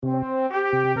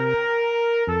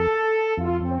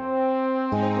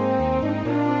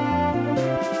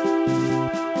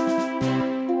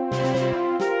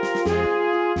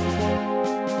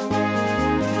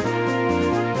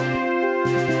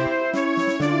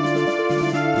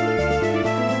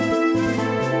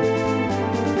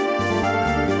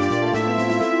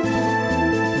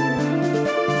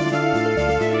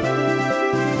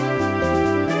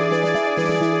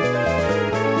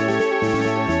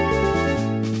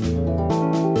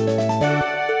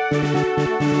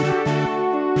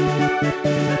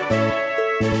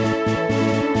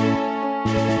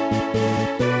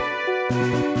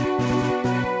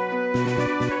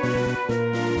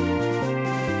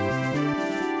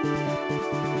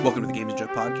Welcome to the Games and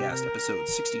Jug Podcast, episode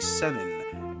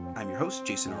 67. I'm your host,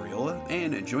 Jason Ariola,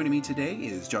 and joining me today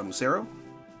is John Lucero.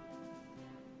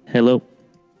 Hello.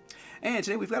 And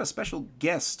today we've got a special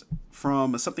guest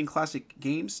from Something Classic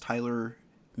Games, Tyler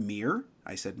Meir.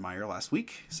 I said Meyer last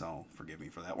week, so forgive me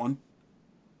for that one.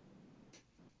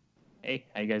 Hey,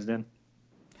 how you guys doing?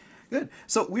 Good.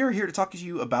 So we are here to talk to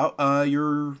you about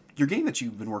your game that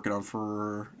you've been working on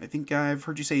for, I think I've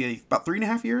heard you say about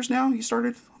 3.5 years now you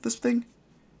started this thing?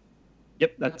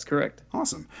 Yep, that's correct.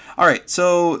 Awesome. All right,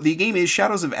 so the game is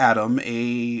Shadows of Adam,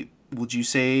 a, would you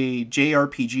say,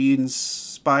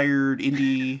 JRPG-inspired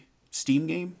indie Steam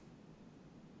game?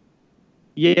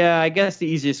 Yeah, I guess the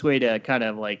easiest way to kind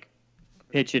of like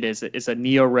pitch it is it's a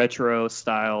neo-retro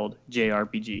styled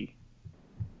JRPG.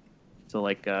 So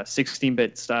like a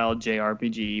 16-bit style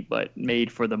JRPG, but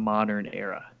made for the modern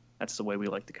era. That's the way we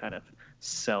like to kind of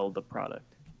sell the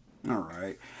product. All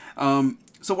right.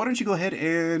 So why don't you go ahead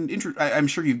and I'm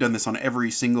sure you've done this on every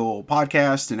single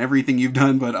podcast and everything you've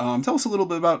done, but tell us a little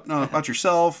bit about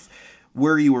yourself,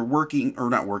 where you were working, or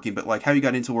not working, but like how you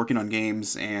got into working on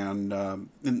games and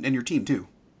your team too,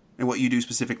 and what you do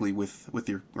specifically with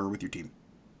your team.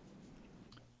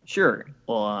 Sure.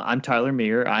 Well, I'm Tyler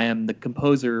Meir. I am the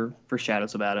composer for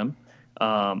Shadows of Adam.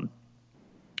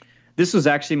 This was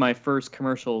actually my first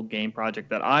commercial game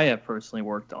project that I have personally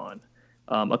worked on.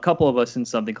 A couple of us in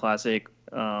Something Classic,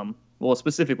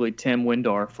 specifically Tim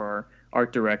Windorf, our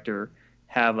art director,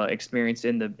 have experience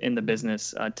in the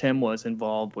business. Tim was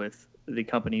involved with the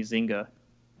company Zynga,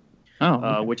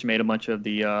 which made a bunch of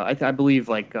the I believe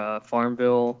like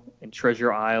Farmville and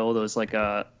Treasure Isle, those like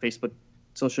Facebook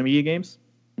social media games.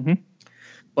 Mm-hmm.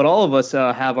 But all of us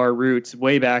have our roots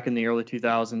way back in the early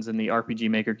 2000s in the RPG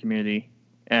Maker community.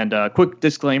 And quick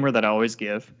disclaimer that I always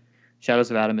give: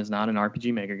 Shadows of Adam is not an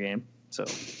RPG Maker game. So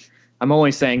I'm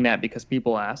only saying that because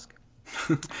people ask.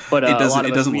 But it doesn't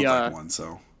look like one,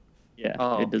 so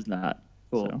yeah, it does not.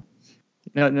 Cool.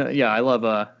 So. No, yeah, I love.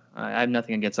 I have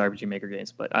nothing against RPG Maker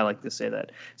games, but I like to say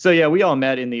that. So yeah, we all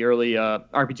met in the early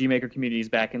RPG Maker communities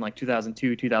back in like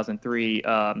 2002, 2003.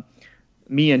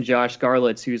 Me and Josh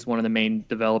Garlitz, who's one of the main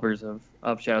developers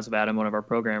of Shadows of Adam, one of our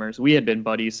programmers, we had been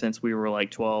buddies since we were like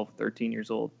 12, 13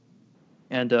 years old.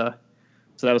 And so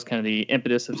that was kind of the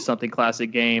impetus of Something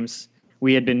Classic Games.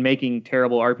 We had been making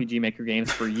terrible RPG Maker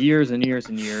games for years and years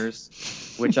and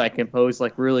years, which I composed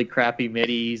like really crappy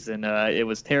MIDIs, and it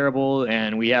was terrible,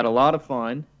 and we had a lot of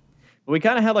fun. But we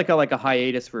kind of had like a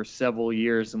hiatus for several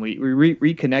years, and we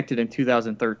reconnected in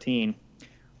 2013.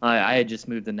 I had just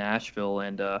moved to Nashville,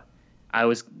 and I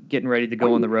was getting ready to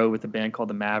go on the road with a band called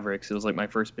the Mavericks. It was like my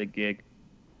first big gig.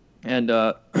 And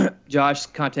Josh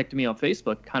contacted me on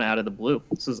Facebook kind of out of the blue.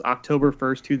 This was October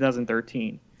 1st,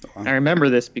 2013. And I remember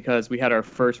this because we had our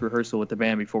first rehearsal with the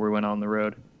band before we went on the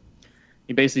road.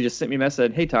 He basically just sent me a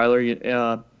message, "Hey,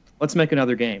 Tyler, let's make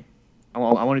another game. I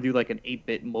want to do like an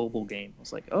 8-bit mobile game." I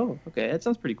was like, "Oh, okay, that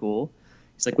sounds pretty cool."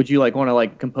 He's like, "Would you like want to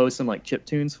like compose some like chip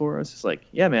tunes for us?" It's like,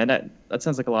 "Yeah, man, that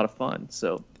sounds like a lot of fun."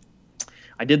 So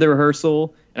I did the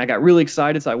rehearsal, and I got really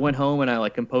excited, so I went home and I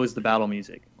like composed the battle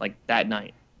music like that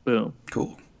night. Boom.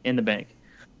 Cool. In the bank.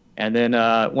 And then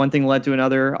one thing led to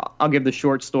another. I'll give the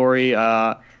short story.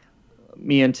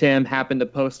 Me and Tim happened to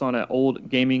post on an old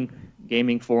gaming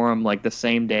forum like the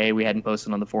same day. We hadn't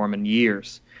posted on the forum in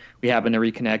years. We happened to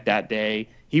reconnect that day.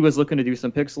 He was looking to do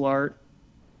some pixel art,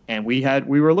 and we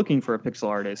were looking for a pixel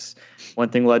artist. One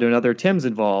thing led to another. Tim's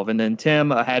involved, and then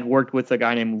Tim had worked with a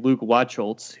guy named Luke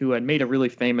Watschultz, who had made a really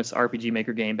famous RPG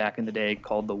Maker game back in the day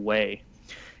called The Way,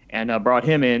 and brought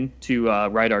him in to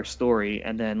write our story.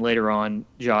 And then later on,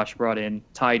 Josh brought in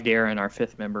Ty Darren, our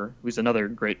fifth member, who's another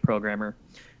great programmer.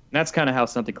 And that's kind of how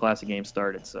Something Classic Games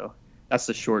started. So that's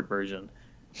the short version.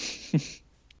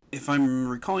 If I'm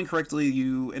recalling correctly,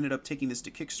 you ended up taking this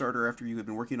to Kickstarter after you had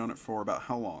been working on it for about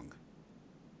how long?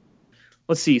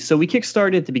 Let's see. So we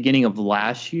kickstarted at the beginning of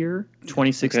last year,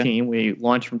 2016. Okay. We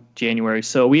launched from January.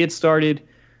 So we had started,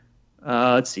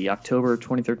 October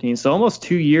 2013. So almost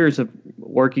 2 years of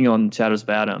working on Shadows of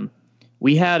Adam.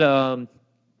 We had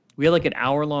like an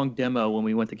hour-long demo when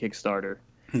we went to Kickstarter.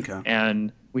 Okay.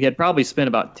 And we had probably spent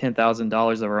about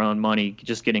 $10,000 of our own money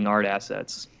just getting art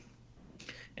assets.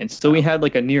 And so we had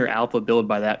like a near alpha build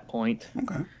by that point.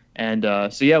 Okay. And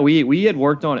we had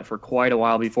worked on it for quite a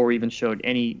while before we even showed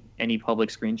any public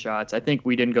screenshots. I think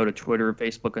we didn't go to Twitter or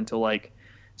Facebook until like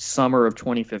summer of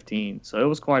 2015. So it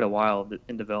was quite a while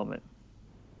in development.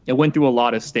 It went through a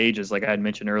lot of stages, like I had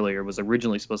mentioned earlier. It was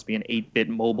originally supposed to be an 8-bit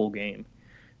mobile game.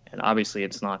 And obviously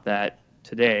it's not that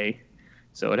today.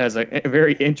 So it has a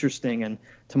very interesting and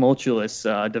tumultuous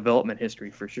development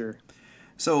history for sure.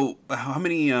 So how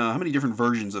many different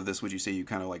versions of this would you say you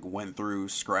kind of like went through,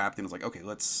 scrapped, and was like, okay,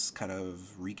 let's kind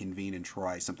of reconvene and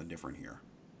try something different here?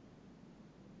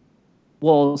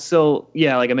 Well, so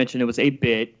yeah, like I mentioned, it was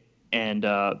 8-bit, and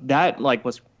that like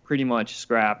was pretty much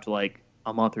scrapped like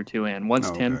a month or two in. Once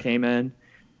Oh, Tim okay. came in,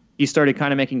 he started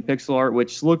kind of making pixel art,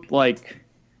 which looked like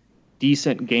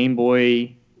decent Game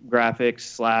Boy graphics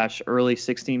slash early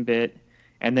 16-bit,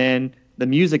 and then the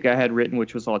music I had written,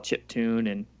 which was all chip tune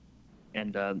and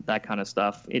that kind of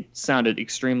stuff, it sounded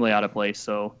extremely out of place.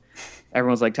 So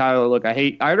everyone's like, Tyler, look,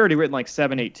 I had already written like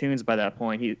 7, 8 tunes by that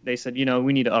point. They said,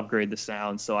 we need to upgrade the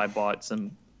sound. So I bought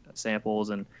some samples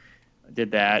and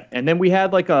did that. And then we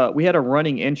had a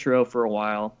running intro for a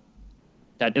while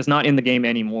that is not in the game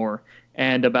anymore.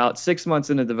 And about 6 months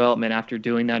into development, after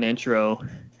doing that intro,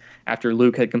 after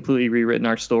Luke had completely rewritten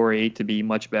our story to be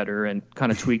much better and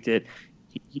kind of tweaked it,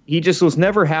 he just was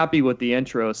never happy with the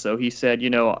intro. So he said,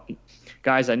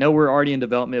 guys, I know we're already in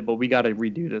development, but we got to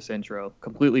redo this intro,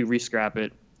 completely rescrap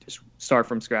it, just start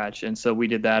from scratch. And so we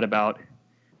did that about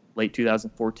late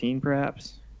 2014,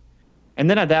 perhaps. And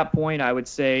then at that point, I would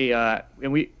say,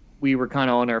 and we were kind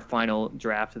of on our final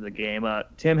draft of the game.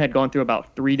 Tim had gone through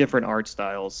about 3 different art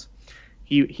styles.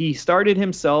 He started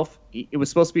himself. It was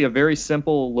supposed to be a very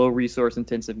simple, low resource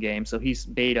intensive game. So he's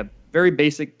made a very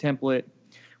basic template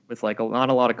with like not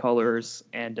a lot of colors,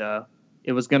 and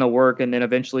it was going to work. And then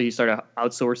eventually he started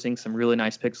outsourcing some really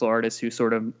nice pixel artists who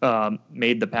sort of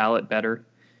made the palette better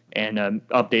and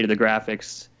updated the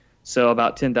graphics. So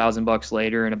about $10,000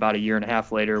 later, and about a year and a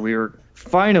half later, we were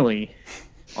finally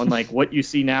on like what you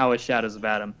see now as Shadows of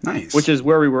Adam, Nice. which is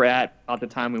where we were at the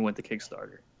time we went to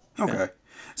Kickstarter. Okay. Yeah.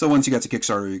 So once you got to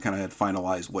Kickstarter, you kind of had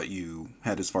finalized what you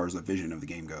had as far as the vision of the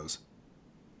game goes.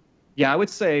 Yeah, I would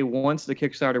say once the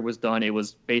Kickstarter was done, it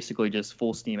was basically just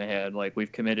full steam ahead. Like,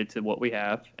 we've committed to what we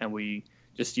have, and we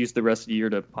just used the rest of the year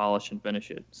to polish and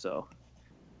finish it. So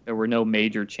there were no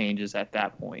major changes at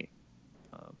that point.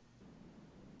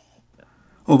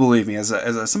 Well, believe me, as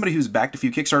somebody who's backed a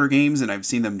few Kickstarter games, and I've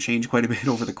seen them change quite a bit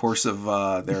over the course of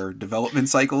their development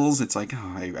cycles, it's like,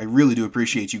 I really do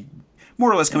appreciate you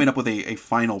more or less coming up with a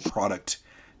final product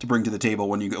to bring to the table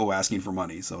when you go asking for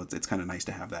money. So it's kind of nice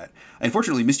to have that. I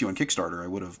unfortunately missed you on Kickstarter. I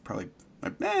would have probably,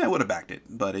 I would have backed it,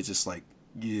 but it's just like,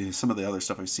 yeah, some of the other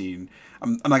stuff I've seen.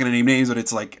 I'm not going to name names, but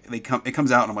it's like it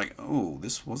comes out and I'm like, oh,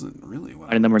 this wasn't really what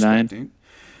I was number 9. expecting.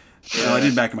 No, I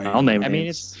didn't back my. I'll name I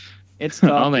names. mean, it's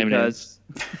tough I'll name because,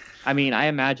 I mean, I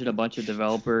imagine a bunch of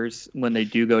developers, when they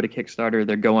do go to Kickstarter,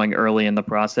 they're going early in the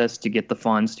process to get the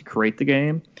funds to create the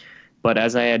game. But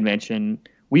as I had mentioned,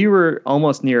 we were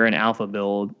almost near an alpha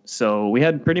build, so we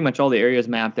had pretty much all the areas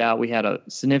mapped out. We had a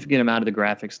significant amount of the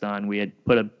graphics done. We had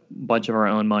put a bunch of our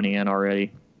own money in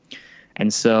already.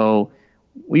 And so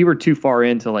we were too far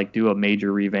in to like do a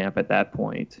major revamp at that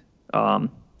point.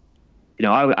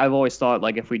 I've always thought,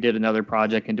 like, if we did another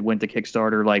project and went to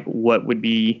Kickstarter, like, what would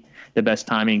be the best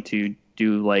timing to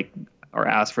do, like, or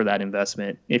ask for that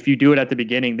investment? If you do it at the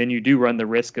beginning, then you do run the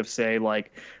risk of, say,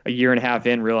 like, a year and a half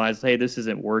in, realize, hey, this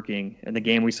isn't working, and the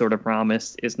game we sort of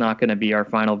promised is not going to be our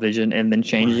final vision, and then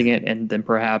changing it, and then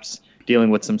perhaps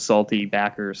dealing with some salty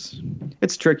backers.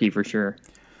 It's tricky for sure.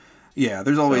 Yeah,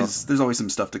 there's always some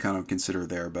stuff to kind of consider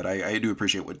there, but I do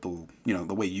appreciate what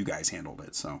the way you guys handled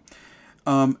it. So.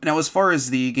 Now, as far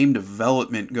as the game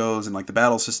development goes and like the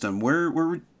battle system, where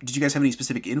did you guys have any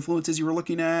specific influences you were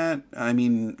looking at? I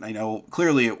mean, I know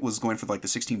clearly it was going for like the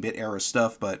 16-bit era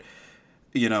stuff, but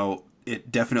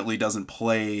it definitely doesn't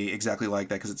play exactly like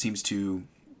that because it seems to,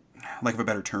 lack of a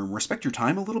better term, respect your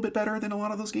time a little bit better than a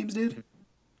lot of those games did.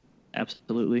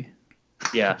 Absolutely.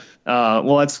 Yeah.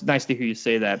 Well, it's nice to hear you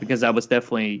say that, because that was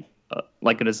definitely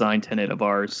like a design tenet of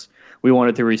ours. We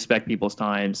wanted to respect people's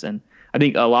times, and I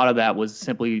think a lot of that was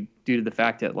simply due to the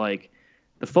fact that, like,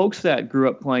 the folks that grew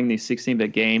up playing these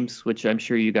 16-bit games, which I'm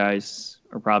sure you guys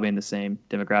are probably in the same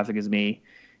demographic as me.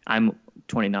 I'm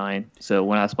 29, so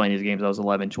when I was playing these games, I was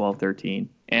 11, 12, 13.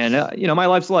 And, my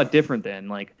life's a lot different then.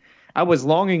 Like, I was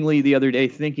longingly the other day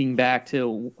thinking back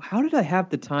to, how did I have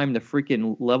the time to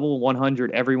freaking level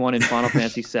 100 everyone in Final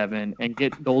Fantasy VII and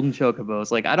get golden chocobos?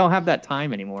 Like, I don't have that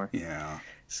time anymore. Yeah.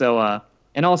 So,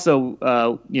 and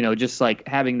also, just like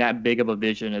having that big of a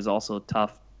vision is also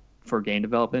tough for game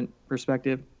development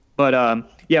perspective. But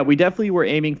yeah, we definitely were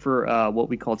aiming for what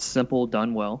we called simple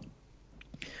done well,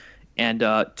 and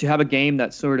to have a game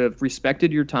that sort of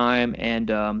respected your time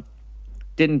and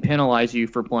didn't penalize you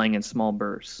for playing in small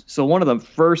bursts. So one of the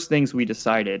first things we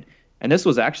decided, and this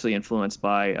was actually influenced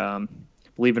by,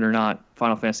 believe it or not,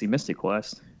 Final Fantasy Mystic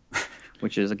Quest.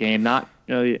 which is a game not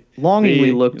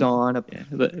longingly looked on. Yeah,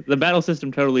 the battle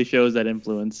system totally shows that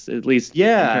influence, at least.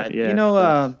 Yeah,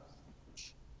 So,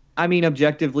 I mean,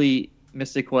 objectively,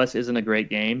 Mystic Quest isn't a great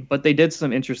game, but they did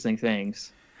some interesting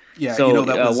things. Yeah, So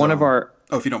that was one of our.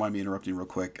 Oh, if you don't mind me interrupting real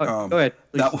quick. Go ahead.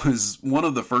 Please. That was one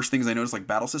of the first things I noticed, like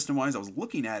battle system wise. I was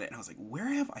looking at it and I was like, where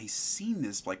have I seen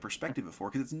this like perspective before?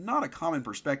 Because it's not a common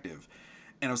perspective.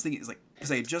 And I was thinking, it's like,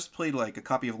 because I had just played like a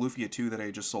copy of Lufia 2 that I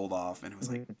had just sold off, and it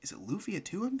was like, is it Lufia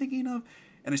 2 I'm thinking of?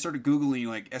 And I started Googling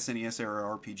like SNES era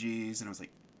RPGs, and I was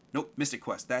like, nope, Mystic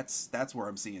Quest. That's where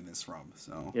I'm seeing this from.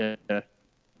 So yeah.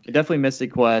 Definitely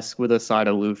Mystic Quest with a side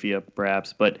of Lufia,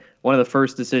 perhaps. But one of the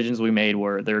first decisions we made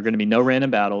were there are going to be no random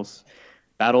battles.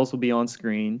 Battles will be on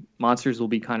screen. Monsters will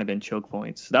be kind of in choke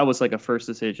points. That was like a first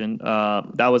decision.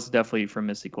 That was definitely from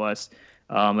Mystic Quest.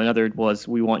 Another was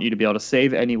we want you to be able to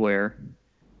save anywhere,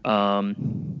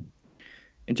 and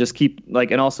just keep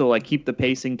keep the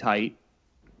pacing tight.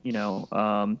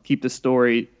 Keep the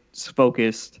story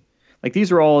focused. Like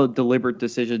these are all deliberate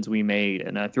decisions we made,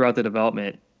 and throughout the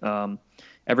development.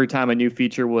 Every time a new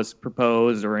feature was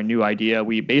proposed or a new idea,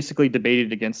 we basically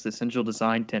debated against the essential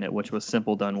design tenet, which was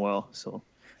simple done well. So,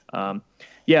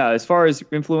 as far as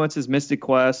influences, Mystic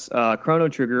Quest, Chrono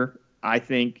Trigger, I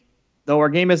think, though our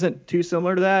game isn't too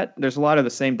similar to that, there's a lot of the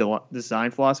same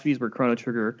design philosophies where Chrono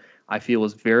Trigger, I feel,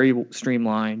 was very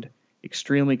streamlined,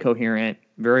 extremely coherent,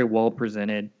 very well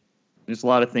presented. There's a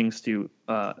lot of things to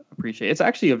appreciate. It's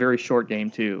actually a very short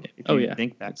game, too, if you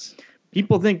think back.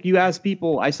 People think you ask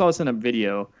people. I saw this in a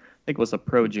video. I think it was a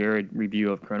Pro Jared review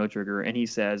of Chrono Trigger, and he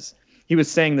was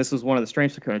saying this was one of the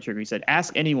strengths of Chrono Trigger. He said,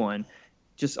 "Ask anyone,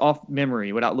 just off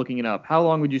memory, without looking it up, how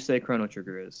long would you say Chrono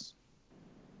Trigger is?"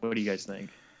 What do you guys think?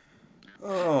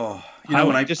 Oh,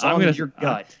 your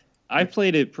gut. I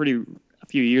played it a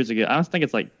few years ago. I don't think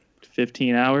it's like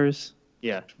 15 hours.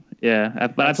 Yeah. Yeah,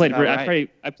 but I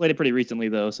played it pretty recently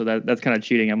though, so that's kind of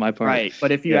cheating on my part. Right,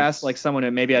 but if you ask like someone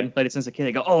who maybe hadn't played it since a kid,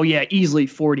 they go, "Oh yeah, easily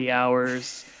 40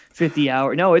 hours, 50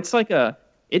 hours." No, it's a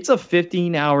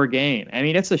 15-hour game. I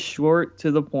mean, it's a short,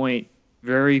 to the point,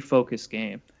 very focused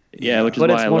game. Yeah, which is but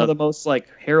why it's one of the most like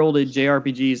heralded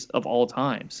JRPGs of all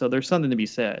time. So there's something to be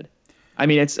said. I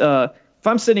mean, it's if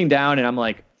I'm sitting down and I'm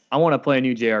like, I want to play a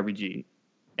new JRPG,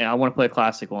 and I want to play a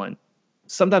classic one.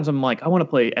 Sometimes I'm like, I want to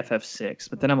play FF6,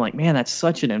 but then I'm like, man, that's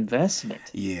such an investment.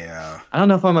 Yeah. I don't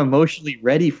know if I'm emotionally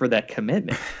ready for that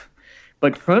commitment.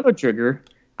 But Chrono Trigger,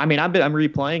 I mean, I'm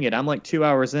replaying it. I'm like 2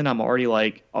 hours in. I'm already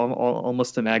like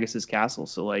almost to Magus's castle.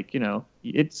 So like,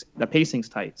 it's the pacing's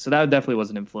tight. So that definitely was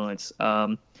an influence.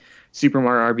 Super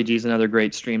Mario RPG is another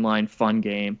great streamlined, fun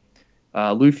game.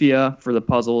 Lufia for the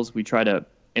puzzles. We try to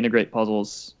integrate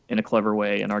puzzles in a clever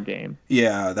way in our game.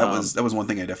 Yeah, that was one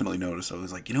thing I definitely noticed. I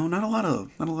was like, not a lot of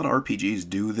RPGs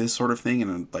do this sort of thing,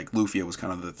 and like Lufia was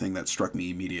kind of the thing that struck me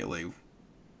immediately.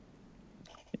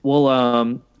 Well,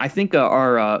 I think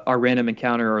our random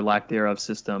encounter or lack thereof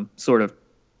system sort of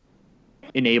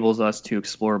enables us to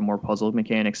explore more puzzle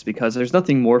mechanics, because there's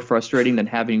nothing more frustrating than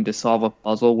having to solve a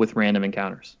puzzle with random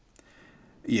encounters.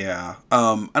 Yeah.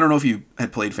 I don't know if you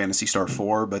had played Phantasy Star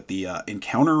 4, but the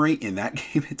encounter rate in that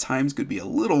game at times could be a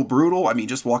little brutal. I mean,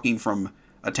 just walking from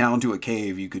a town to a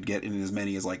cave, you could get in as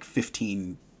many as like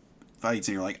 15 fights,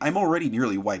 and you're like, I'm already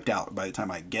nearly wiped out by the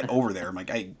time I get over there. I'm like,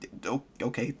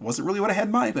 okay, wasn't really what I had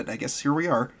in mind, but I guess here we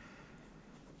are.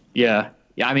 Yeah.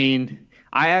 I mean,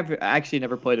 I have actually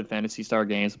never played the Phantasy Star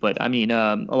games, but I mean,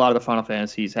 a lot of the Final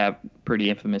Fantasies have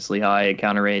pretty infamously high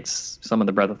encounter rates. Some of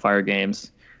the Breath of Fire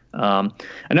games.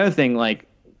 Another thing, like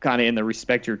kind of in the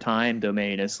respect your time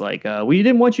domain, is like we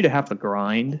didn't want you to have to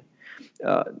grind.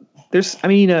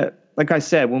 Like I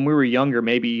said, when we were younger,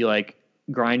 maybe like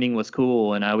grinding was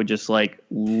cool, and I would just like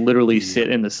literally sit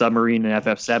in the submarine in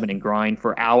FF7 and grind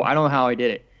for hours. I don't know how I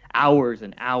did it, hours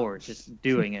and hours just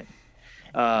doing it.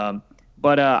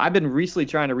 But I've been recently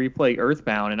trying to replay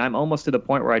Earthbound, and I'm almost to the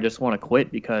point where I just want to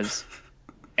quit, because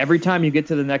every time you get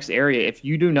to the next area, if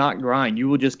you do not grind, you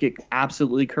will just get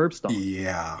absolutely curb stomped.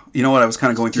 Yeah. You know what? I was kind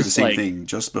of going through the same thing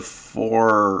just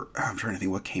before. I'm trying to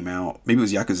think what came out. Maybe it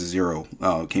was Yakuza 0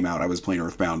 came out. I was playing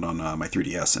Earthbound on my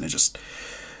 3DS, and it just...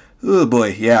 Oh,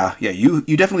 boy. Yeah. You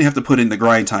definitely have to put in the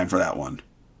grind time for that one.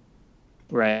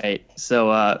 Right.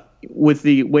 So with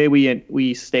the way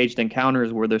we staged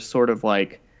encounters, where there's sort of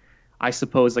like, I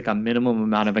suppose, like a minimum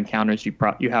amount of encounters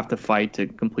you have to fight to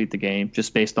complete the game,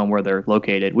 just based on where they're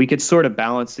located. We could sort of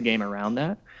balance the game around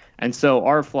that. And so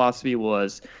our philosophy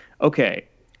was, okay,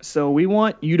 so we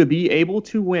want you to be able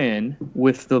to win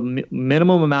with the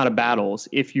minimum amount of battles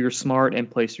if you're smart and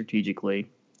play strategically.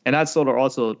 And that sort of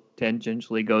also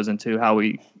tangentially goes into how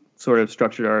we sort of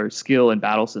structured our skill and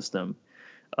battle system.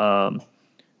 To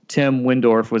Tim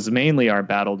Windorf was mainly our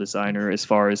battle designer as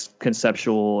far as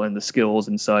conceptual and the skills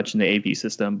and such in the AP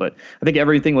system. But I think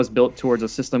everything was built towards a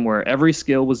system where every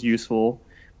skill was useful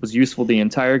the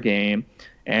entire game,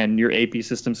 and your AP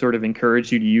system sort of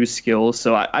encouraged you to use skills.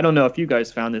 So I don't know if you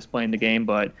guys found this playing the game,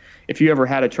 but if you ever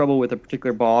had a trouble with a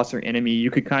particular boss or enemy,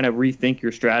 you could kind of rethink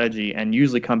your strategy and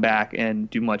usually come back and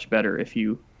do much better if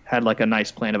you had like a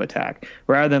nice plan of attack,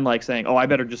 rather than like saying, oh, I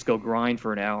better just go grind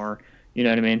for an hour. You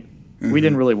know what I mean? Mm-hmm. We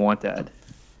didn't really want that.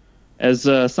 As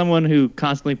someone who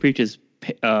constantly preaches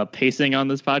pacing on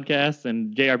this podcast,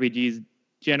 and JRPGs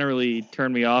generally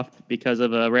turn me off because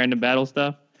of random battle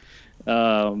stuff,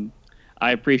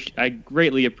 I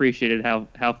greatly appreciated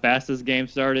how fast this game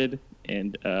started,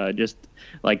 and just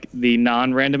like the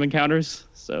non-random encounters.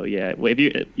 So yeah,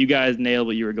 if you guys nailed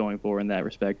what you were going for in that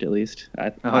respect, at least I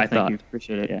thought. You.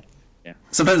 Appreciate it. Yeah.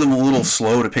 Sometimes I'm a little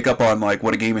slow to pick up on like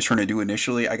what a game is trying to do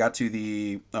initially. I got to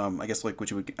the I guess like I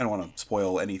don't want to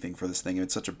spoil anything for this thing.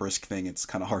 It's such a brisk thing. It's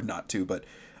kind of hard not to. But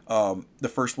the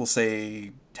first we'll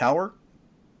say tower.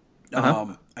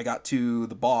 Uh-huh. I got to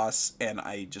the boss and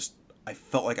I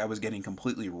felt like I was getting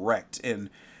completely wrecked,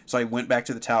 and so I went back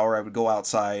to the tower. I would go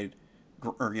outside,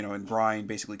 and grind,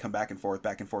 basically come back and forth,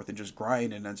 and just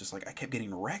grind. And then just like I kept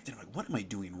getting wrecked, and I'm like, what am I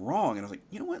doing wrong? And I was like,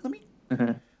 you know what? Let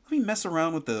me mess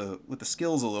around with the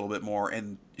skills a little bit more.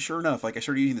 And sure enough, like I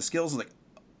started using the skills. I was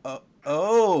like,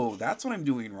 oh, that's what I'm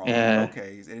doing wrong. Yeah.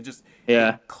 Okay, and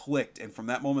it clicked. And from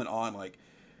that moment on, like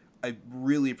I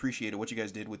really appreciated what you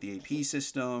guys did with the AP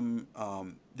system,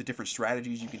 the different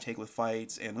strategies you can take with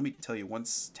fights. And let me tell you,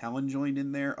 once Talon joined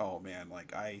in there, oh man,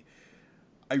 like I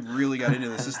really got into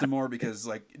the system more, because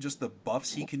like just the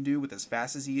buffs he can do with as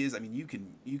fast as he is. I mean,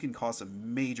 you can cause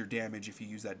some major damage if you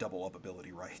use that double up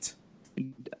ability right.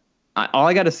 All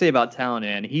I got to say about Talon,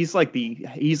 man, he's like the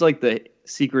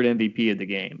secret MVP of the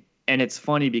game. And it's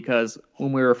funny because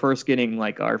when we were first getting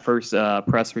like our first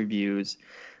press reviews,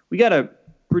 we got a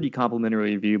pretty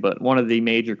complimentary review, but one of the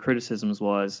major criticisms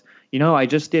was, I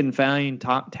just didn't find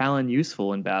Talon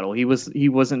useful in battle. He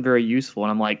wasn't very useful,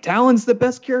 and I'm like, Talon's the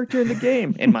best character in the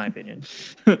game, in my opinion.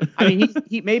 I mean,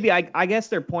 he maybe I guess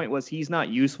their point was he's not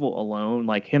useful alone,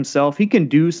 like himself. He can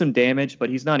do some damage, but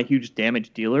he's not a huge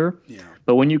damage dealer. Yeah.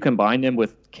 But when you combine him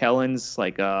with Kellen's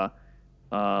like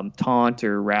taunt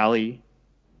or rally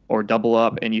or double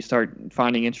up, and you start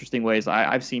finding interesting ways,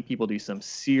 I've seen people do some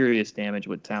serious damage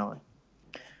with Talon.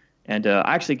 And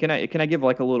actually, can I give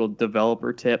like a little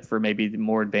developer tip for maybe the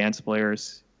more advanced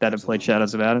players that have played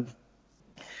Shadows of Adam?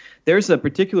 There's a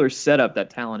particular setup that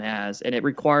Talon has, and it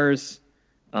requires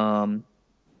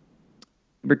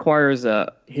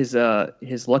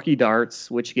his lucky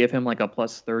darts, which give him like a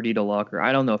plus 30 to luck, or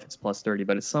I don't know if it's plus 30,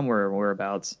 but it's somewhere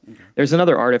whereabouts. Okay. There's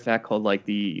another artifact called like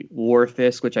the War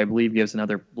Fist, which I believe gives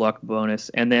another luck bonus,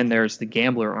 and then there's the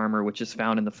Gambler Armor, which is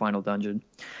found in the final dungeon.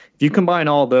 If you combine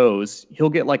all those,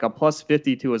 he'll get like a plus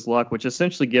 50 to his luck, which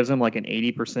essentially gives him like an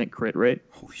 80% crit rate.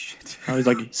 Holy shit. I was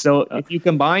like, so if you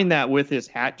combine that with his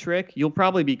hat trick, you'll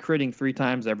probably be critting 3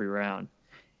 times every round.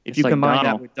 If you combine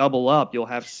that with double up, you'll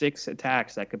have 6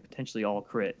 attacks that could potentially all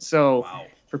crit. So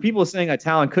for people saying that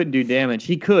Talon couldn't do damage,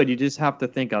 he could. You just have to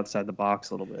think outside the box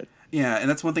a little bit. Yeah, and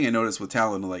that's one thing I noticed with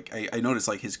Talon. Like I noticed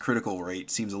like his critical rate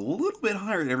seems a little bit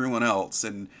higher than everyone else,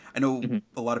 and I know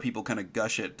a lot of people kind of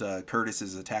gush at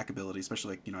Curtis's attack ability,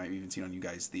 especially like I've even seen on you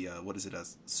guys the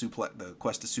the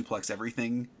quest to suplex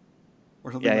everything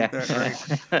or something like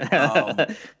that.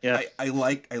 Right? Yeah, I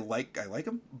like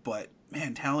him, but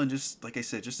man, Talon, just like I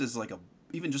said, just as like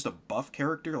even just a buff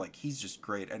character, like he's just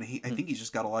great, and I think he's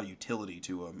just got a lot of utility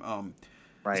to him.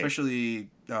 Right. Especially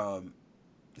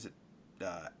is it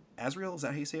Azrael? Is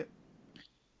that how you say it?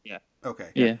 Yeah. Okay.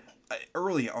 Yeah.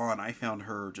 Early on, I found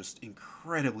her just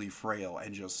incredibly frail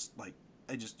and just like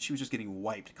she was just getting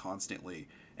wiped constantly.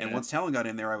 And once Talon got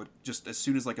in there, I would just, as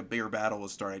soon as like a bigger battle would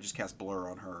start, I just cast Blur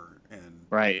on her, and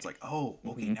it's like, oh,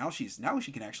 okay, now she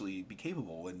can actually be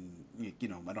capable, and I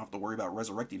don't have to worry about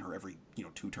resurrecting her every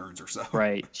 2 turns or so.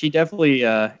 Right. She definitely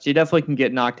can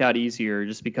get knocked out easier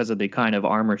just because of the kind of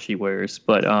armor she wears,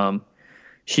 but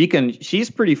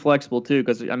she's pretty flexible too,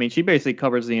 because I mean she basically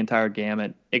covers the entire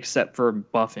gamut except for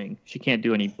buffing. She can't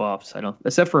do any buffs.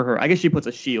 Except for her. I guess she puts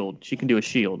a shield. She can do a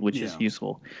shield, which is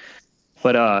useful.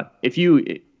 But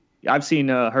I've seen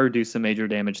her do some major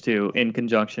damage too in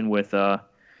conjunction with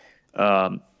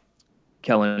Kellen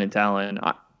and Talon.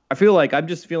 I feel like I'm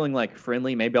just feeling like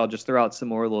friendly. Maybe I'll just throw out some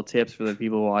more little tips for the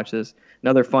people who watch this.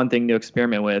 Another fun thing to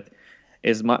experiment with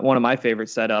is one of my favorite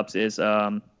setups is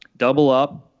double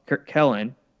up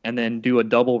Kellen and then do a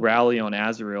double rally on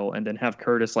Azrael, and then have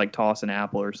Curtis like toss an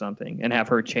apple or something and have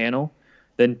her channel,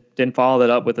 then follow that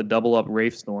up with a double up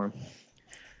Wraith Storm.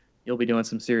 you'll be doing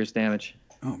some serious damage.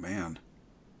 Oh man.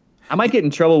 I might get in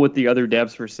trouble with the other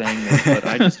devs for saying this, but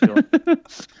I just feel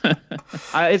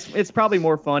it's probably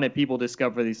more fun if people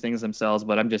discover these things themselves.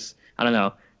 But I don't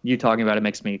know. You talking about it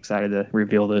makes me excited to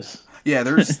reveal this. Yeah,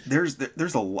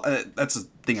 there's a lot. That's the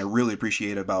thing I really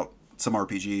appreciate about some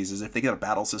RPGs is if they get a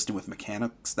battle system with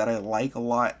mechanics that I like a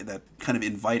lot that kind of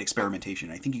invite experimentation.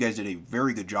 I think you guys did a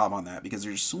very good job on that because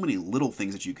there's so many little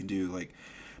things that you can do. Like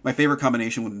my favorite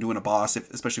combination when doing a boss,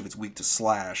 especially if it's weak to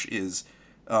slash, is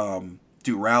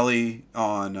do rally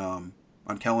on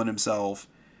Kellen himself,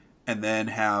 and then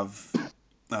have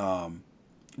Talon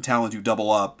do double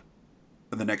up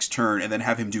the next turn, and then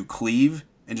have him do cleave,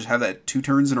 and just have that 2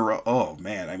 turns in a row. Oh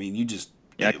man, I mean, you just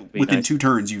within nice. 2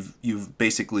 turns, you've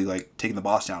basically like taken the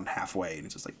boss down halfway, and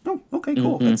it's just like, oh, okay,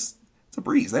 cool. Mm-hmm. It's a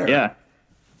breeze there.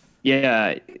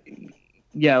 Yeah.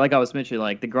 Like I was mentioning,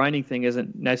 like the grinding thing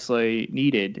isn't necessarily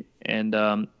needed, and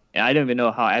I don't even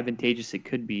know how advantageous it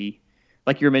could be.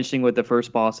 Like you were mentioning with the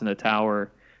first boss in the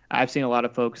tower, I've seen a lot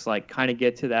of folks like kind of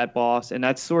get to that boss, and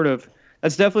that's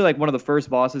definitely like one of the first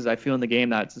bosses I feel in the game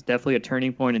that's definitely a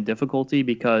turning point in difficulty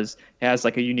because it has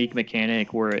like a unique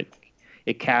mechanic where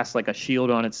it casts like a shield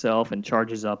on itself and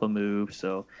charges up a move.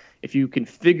 So if you can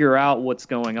figure out what's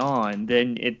going on,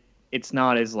 then it's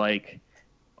not as like,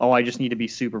 oh, I just need to be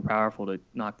super powerful to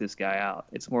knock this guy out.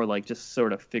 It's more like just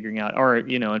sort of figuring out,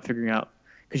 and figuring out,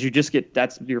 because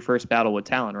that's your first battle with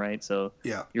Talon, right? So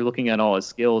yeah, you're looking at all his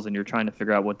skills and you're trying to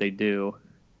figure out what they do.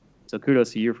 So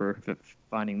kudos to you for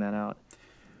finding that out.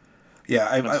 Yeah,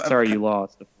 I'm sorry you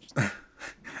lost.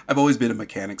 I've always been a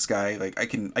mechanics guy. Like I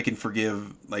can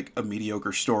forgive like a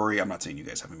mediocre story. I'm not saying you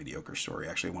guys have a mediocre story.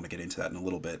 Actually, I want to get into that in a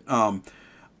little bit.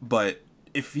 But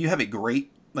if you have a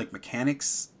great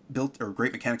mechanics built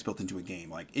into a game,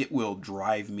 like it will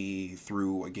drive me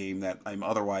through a game that I'm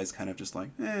otherwise kind of just like,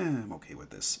 I'm okay with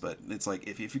this. But it's like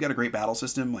if you got a great battle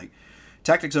system, like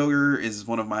Tactics Ogre is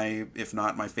one of my, if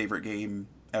not my favorite game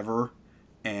ever.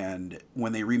 And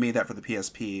when they remade that for the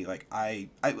PSP, like I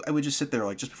would just sit there,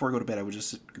 like just before I go to bed, I would just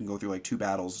sit and go through like 2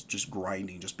 battles just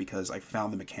grinding, just because I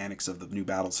found the mechanics of the new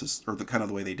battle system, or the kind of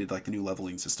the way they did like the new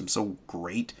leveling system, so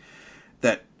great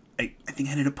that I think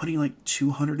I ended up putting like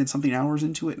 200 and something hours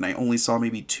into it, and I only saw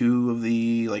maybe 2 of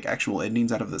the like actual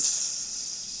endings out of the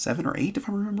 7 or 8, if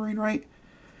I'm remembering right.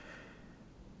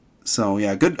 So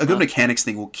yeah, a good mechanics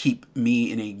thing will keep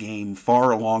me in a game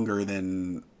far longer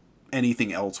than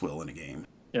anything else will in a game.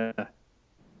 Yeah,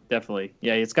 definitely.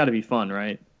 Yeah, it's got to be fun,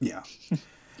 right? Yeah.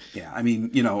 Yeah, I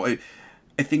mean,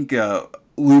 I think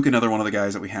Luke, another one of the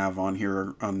guys that we have on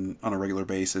here on a regular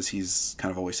basis, he's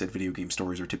kind of always said video game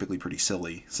stories are typically pretty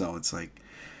silly. So it's like,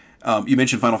 you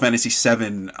mentioned Final Fantasy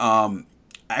VII.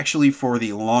 Actually, for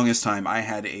the longest time, I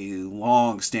had a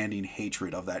long-standing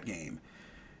hatred of that game.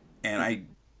 And I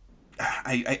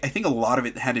think a lot of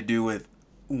it had to do with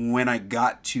when I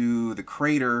got to the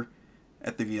crater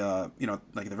at the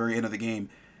like the very end of the game,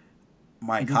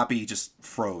 my copy just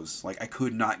froze. Like I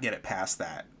could not get it past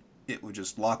that. It would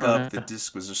just lock up. The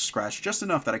disc was just scratched just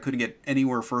enough that I couldn't get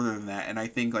anywhere further than that. And I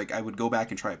think like I would go back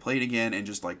and try to play it again, and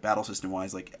just like battle system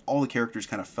wise, like all the characters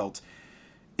kind of felt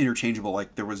interchangeable.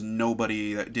 Like there was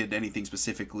nobody that did anything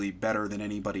specifically better than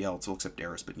anybody else, well, except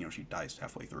Eris, but she dies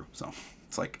halfway through. So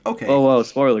it's like, okay. Whoa,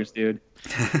 spoilers, dude.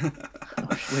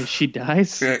 Wait, she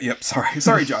dies? Yep,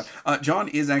 sorry, John. John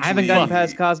is actually... I haven't gotten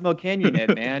past Cosmo Canyon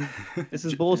yet, man. This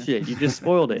is bullshit. You just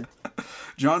spoiled it.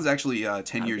 John's actually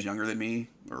 10 years younger than me,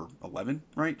 or 11,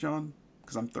 right, John?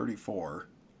 Because I'm 34.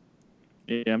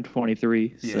 Yeah, I'm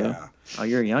 23. So. Yeah. Oh,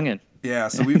 you're a youngin'. Yeah,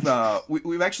 so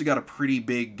we've actually got a pretty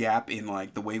big gap in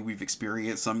like the way we've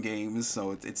experienced some games,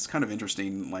 so it's kind of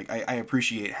interesting. Like I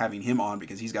appreciate having him on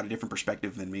because he's got a different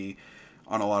perspective than me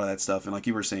on a lot of that stuff. And like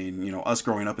you were saying, us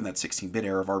growing up in that 16-bit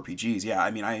era of RPGs, yeah,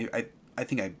 I mean, I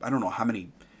think I don't know how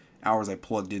many hours I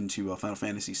plugged into Final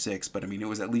Fantasy VI, but I mean, it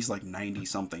was at least like 90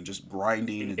 something, just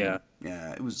grinding. And,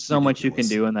 yeah, it was so ridiculous. Much you can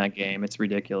do in that game. It's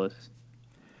ridiculous.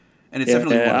 And it's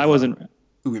definitely one of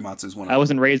Uematsu's one. I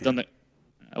wasn't raised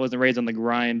on the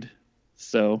grind,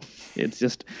 so it's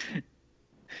just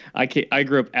I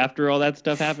grew up after all that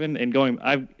stuff happened, and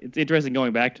it's interesting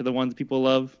going back to the ones people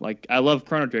love. Like I love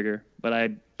Chrono Trigger,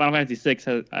 but Final Fantasy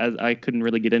VI I couldn't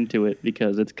really get into it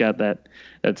because it's got that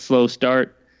slow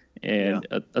start, and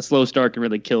a slow start can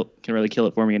really kill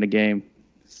it for me in a game.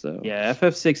 So yeah,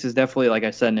 FF6 is definitely, like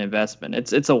I said, an investment.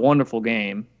 It's a wonderful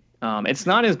game. It's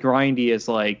not as grindy as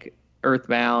like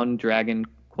Earthbound, Dragon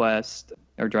Quest,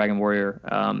 or Dragon Warrior,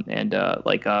 and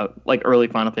like early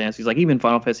Final Fantasies. Like even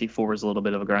Final Fantasy IV is a little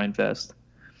bit of a grind fest.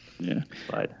 Yeah,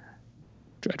 but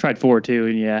I tried 4 too,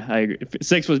 and yeah, I agree.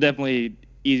 6 was definitely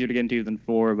easier to get into than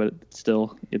 4, but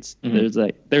still, there's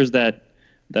that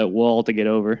wall to get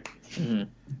over. Mm-hmm.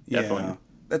 Yeah.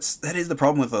 That is the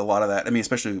problem with a lot of that. I mean,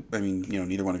 especially,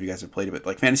 neither one of you guys have played it, but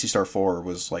like Phantasy Star 4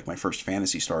 was like my first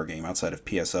Phantasy Star game outside of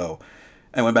PSO.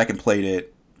 I went back and played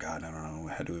it, God, I don't know,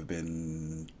 it had to have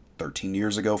been 13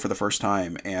 years ago for the first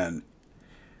time, and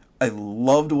I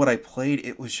loved what I played.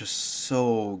 It was just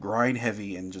so grind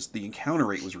heavy, and just the encounter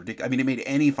rate was ridiculous. I mean, it made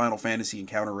any Final Fantasy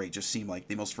encounter rate just seem like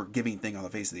the most forgiving thing on the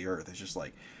face of the earth. It's just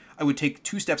like, I would take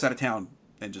 2 steps out of town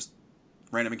and just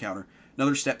random encounter.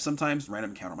 Another step sometimes,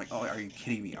 random encounter. I'm like, oh, are you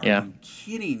kidding me? Are you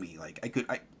kidding me? Like,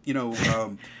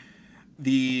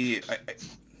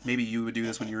 maybe you would do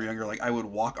this when you were younger. Like, I would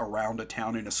walk around a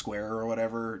town in a square or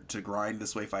whatever to grind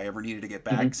this way if I ever needed to get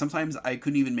back. Mm-hmm. Sometimes I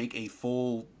couldn't even make a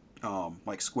full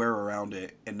square around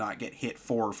it and not get hit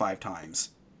 4 or 5 times.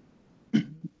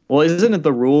 Well, isn't it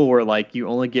the rule where like you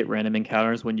only get random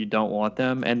encounters when you don't want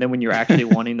them, and then when you're actually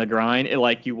wanting the grind,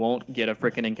 you won't get a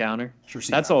freaking encounter? Sure,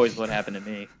 that's always what happened to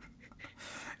me.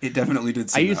 It definitely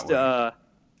did seem that way. I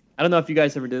don't know if you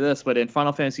guys ever did this, but in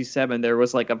Final Fantasy VII, there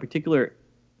was like a particular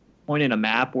point in a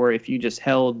map where if you just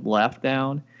held left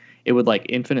down, it would like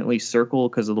infinitely circle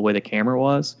because of the way the camera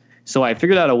was. So I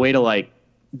figured out a way to like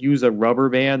use a rubber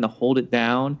band to hold it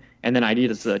down, and then I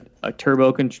needed a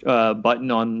turbo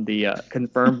button on the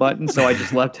confirm button, so I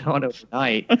just left it on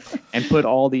overnight and put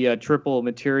all the triple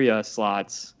materia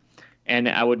slots, and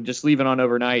I would just leave it on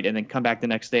overnight and then come back the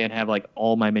next day and have like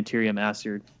all my materia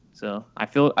mastered. So I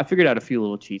figured out a few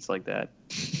little cheats like that.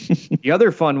 The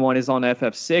other fun one is on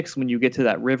FF6 when you get to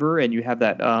that river and you have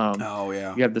that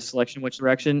you have the selection which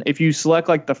direction. If you select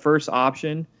like the first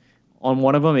option on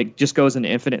one of them, it just goes in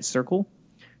an infinite circle.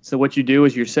 So what you do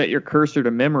is you set your cursor to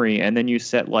memory, and then you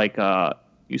set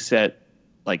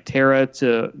Terra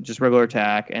to just regular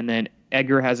attack, and then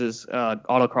Edgar has his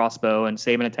auto crossbow and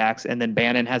save and attacks, and then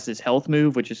Bannon has his health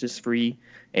move, which is just free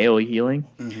AoE healing.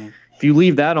 Mm-hmm. If you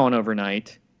leave that on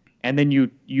overnight, and then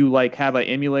you like have an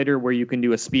emulator where you can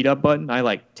do a speed up button, I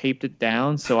like taped it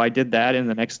down, so I did that, and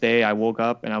the next day I woke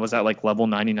up and I was at like level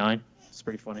 99. It's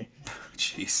pretty funny.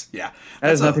 Jeez, yeah. That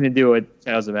has nothing to do with what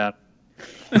Shadow's about.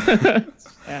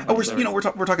 We're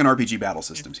talking RPG battle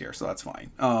systems here, so that's fine.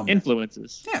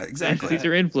 Influences. Yeah, exactly. These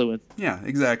are influences. Yeah,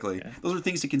 exactly. Yeah. Those are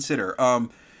things to consider.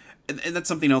 And that's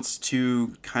something else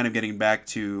too. Kind of getting back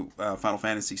to Final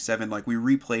Fantasy VII. Like we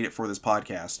replayed it for this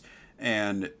podcast,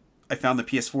 and I found the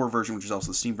PS4 version, which is also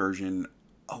the Steam version,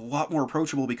 a lot more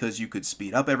approachable because you could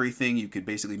speed up everything. You could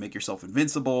basically make yourself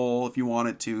invincible if you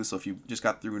wanted to. So if you just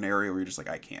got through an area where you're just like,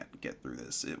 I can't get through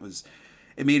this,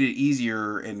 it made it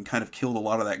easier and kind of killed a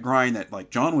lot of that grind that like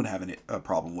John would have a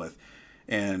problem with.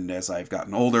 And as I've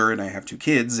gotten older and I have 2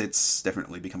 kids, it's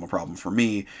definitely become a problem for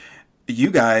me.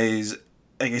 You guys,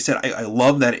 like I said, I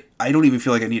love that I don't even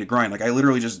feel like I need a grind. Like I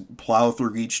literally just plow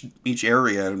through each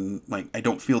area, and like I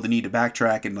don't feel the need to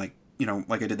backtrack and like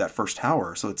I did that first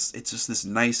tower. So it's just this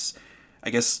nice, I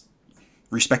guess,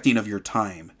 respecting of your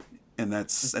time. And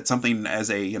that's something as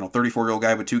a 34-year-old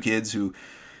guy with 2 kids who,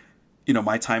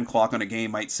 my time clock on a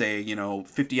game might say,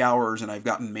 50 hours, and I've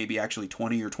gotten maybe actually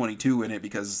 20 or 22 in it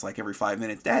because it's like every 5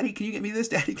 minutes, Daddy, can you get me this?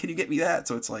 Daddy, can you get me that?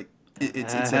 So it's like,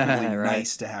 it's definitely right.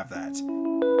 Nice to have that.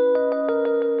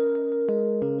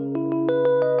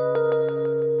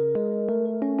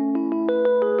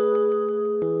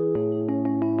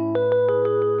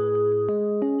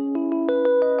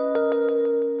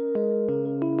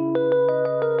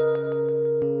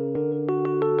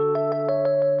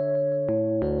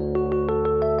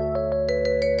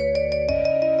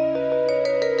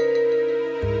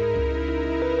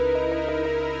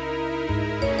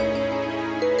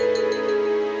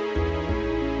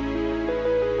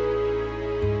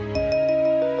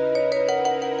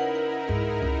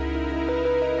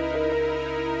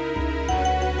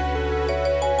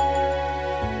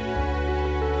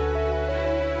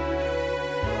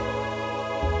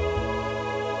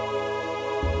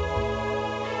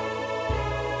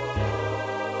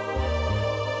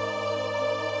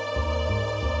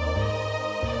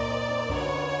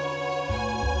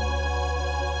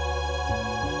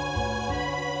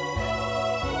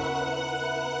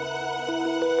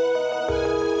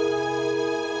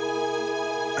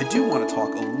 I do want to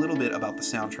talk a little bit about the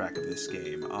soundtrack of this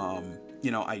game.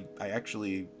 I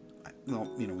actually,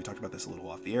 we talked about this a little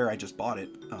off the air. I just bought it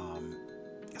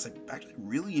because I actually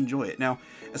really enjoy it. Now,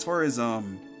 as far as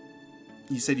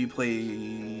you said you play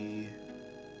in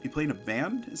a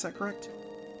band, is that correct?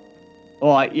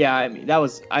 Well, I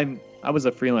was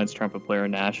a freelance trumpet player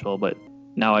in Nashville, but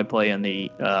now I play in the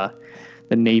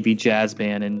Navy Jazz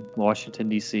Band in Washington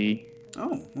D.C.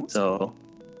 Oh, so.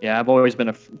 Yeah, I've always been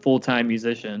a full-time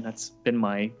musician. That's been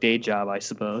my day job, I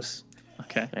suppose.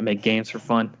 Okay. I make games for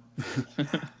fun.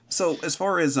 So as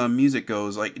far as music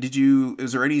goes, like,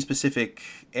 is there any specific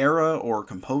era or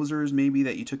composers maybe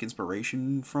that you took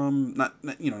inspiration from? I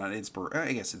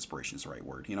guess inspiration is the right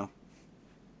word, you know?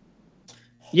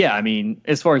 Yeah, I mean,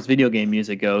 as far as video game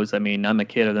music goes, I mean, I'm a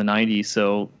kid of the 90s,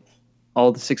 so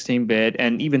all the 16-bit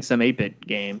and even some 8-bit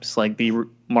games, like the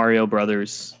Mario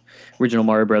Brothers, original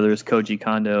Mario Brothers, Koji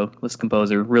Kondo was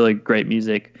composer. Really great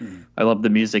music. I love the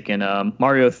music in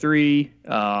Mario 3,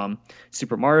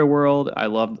 Super Mario World. I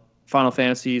loved Final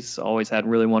Fantasies. Always had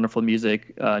really wonderful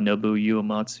music. Nobuo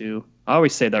Uematsu. I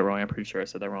always say that wrong. I'm pretty sure I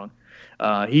said that wrong.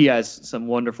 He has some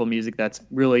wonderful music that's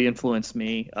really influenced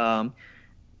me.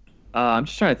 I'm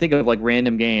just trying to think of like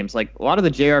random games. Like a lot of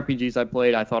the JRPGs I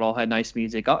played, I thought all had nice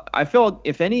music. I felt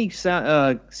if any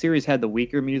series had the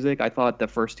weaker music, I thought the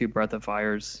first two Breath of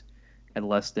Fires had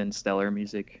less than stellar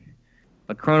music.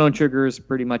 But Chrono Trigger is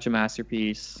pretty much a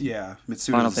masterpiece. Yeah, Mitsuda's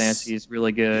Final Fantasy is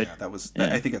really good. Yeah, that was.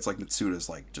 I think that's like Mitsuda's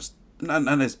like just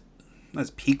not as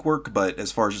peak work, but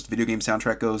as far as just video game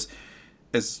soundtrack goes,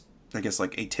 as I guess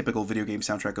like a typical video game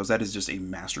soundtrack goes, that is just a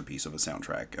masterpiece of a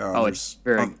soundtrack. It's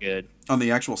very good. On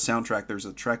the actual soundtrack, there's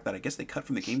a track that I guess they cut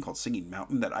from the game called Singing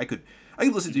Mountain that I could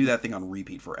listen to that thing on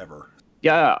repeat forever.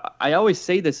 Yeah, I always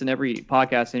say this in every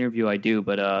podcast interview I do,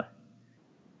 but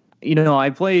I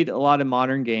played a lot of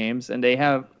modern games, and they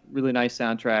have really nice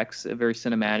soundtracks, very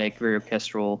cinematic, very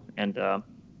orchestral, and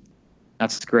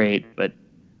that's great. But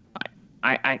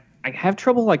I have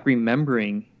trouble like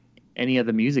remembering any of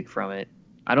the music from it.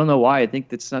 I don't know why. I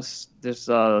think it's not. There's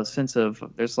a sense of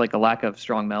there's like a lack of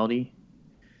strong melody,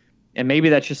 and maybe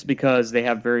that's just because they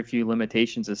have very few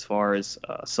limitations as far as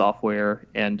software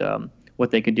and what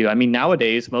they can do. I mean,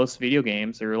 nowadays most video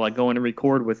games are like going to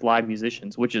record with live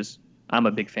musicians, which is I'm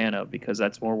a big fan of because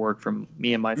that's more work from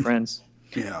me and my friends.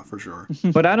 Yeah, for sure.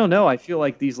 But I don't know. I feel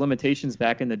like these limitations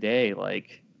back in the day,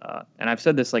 like, and I've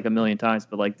said this like a million times,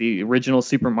 but like the original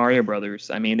Super Mario Brothers,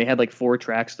 I mean, they had like 4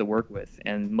 tracks to work with,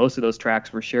 and most of those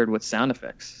tracks were shared with sound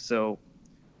effects. So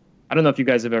I don't know if you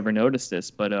guys have ever noticed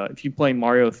this, but if you play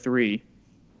Mario 3,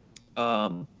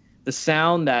 the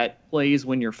sound that plays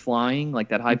when you're flying, like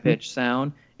that high-pitched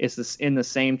sound, is in the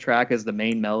same track as the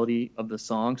main melody of the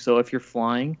song. So if you're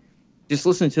flying, just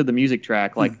listen to the music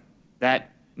track, like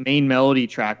that main melody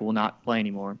track will not play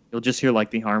anymore. You'll just hear like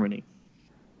the harmony.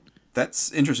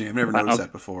 That's interesting. I've never noticed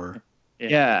that before.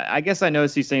 Yeah, I guess I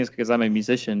notice these things because I'm a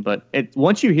musician, but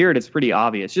once you hear it, it's pretty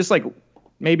obvious. Just like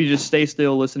maybe just stay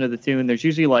still, listen to the tune. There's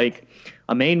usually like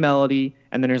a main melody,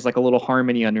 and then there's like a little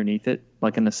harmony underneath it,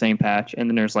 like in the same patch, and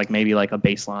then there's like maybe like a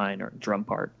bass line or a drum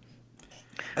part.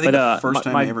 I think the first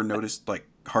time I ever noticed like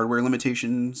hardware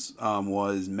limitations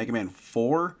was Mega Man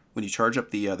 4 when you charge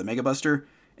up the Mega Buster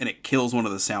and it kills one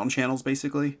of the sound channels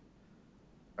basically.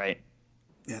 Right.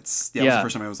 That was the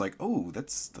first time I was like, oh,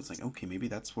 that's like, okay, maybe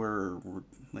that's where we're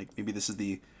like, maybe this is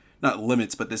the not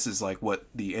limits, but this is like what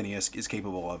the NES is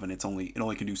capable of, and it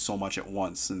only can do so much at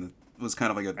once, and it was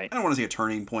kind of like I don't want to say a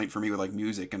turning point for me with like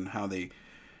music and how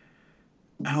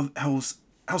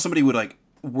somebody would like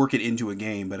work it into a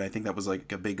game, but I think that was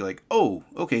like a big like, oh,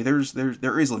 okay, there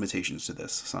is limitations to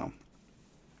this, so.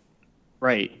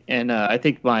 Right, and I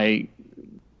think I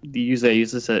use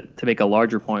this to make a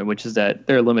larger point, which is that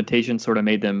their limitations sort of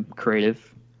made them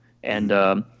creative. And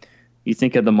you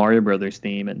think of the Mario Brothers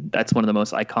theme, and that's one of the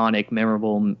most iconic,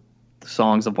 memorable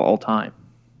songs of all time.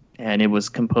 And it was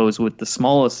composed with the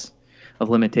smallest of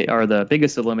the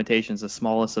biggest of limitations, the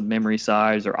smallest of memory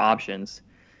size or options.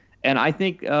 And I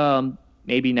think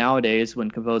maybe nowadays, when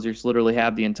composers literally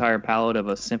have the entire palette of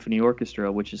a symphony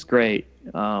orchestra, which is great,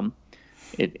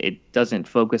 it doesn't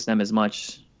focus them as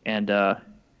much. And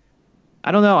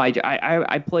I don't know.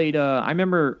 I played. I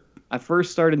remember I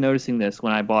first started noticing this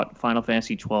when I bought Final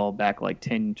Fantasy 12 back like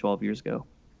 10, 12 years ago.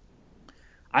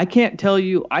 I can't tell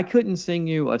you. I couldn't sing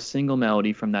you a single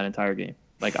melody from that entire game.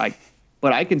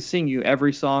 But I can sing you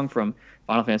every song from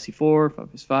Final Fantasy 4, Final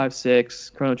Fantasy 5, 6,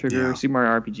 Chrono Trigger, Super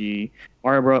Mario RPG,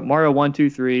 Mario 1, 2,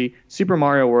 3, Super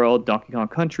Mario World, Donkey Kong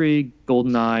Country,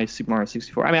 GoldenEye, Super Mario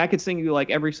 64. I mean, I could sing you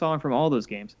like every song from all those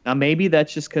games. Now maybe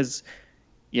that's just because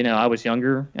I was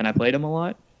younger and I played them a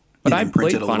lot, but I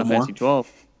played Final Fantasy 12.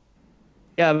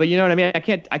 Yeah, but you know what I mean?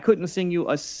 I couldn't sing you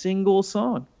a single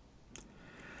song.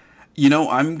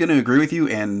 I'm going to agree with you,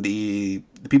 and the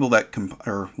people that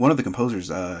or one of the composers,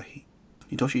 Hitoshi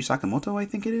Sakamoto, I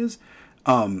think it is,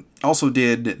 also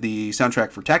did the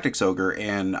soundtrack for Tactics Ogre,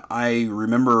 and I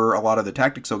remember a lot of the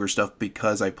Tactics Ogre stuff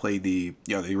because I played the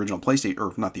original PlayStation,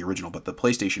 or not the original, but the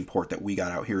PlayStation port that we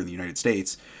got out here in the United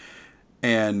States.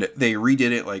 And they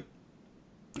redid it like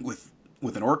with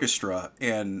with an orchestra,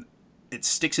 and it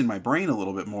sticks in my brain a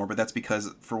little bit more. But that's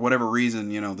because for whatever reason,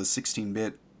 the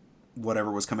 16-bit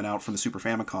whatever was coming out from the Super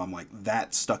Famicom, like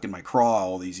that stuck in my craw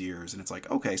all these years, and it's like,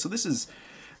 okay, so this is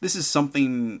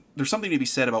something. There's something to be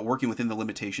said about working within the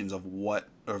limitations of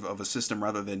a system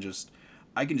rather than just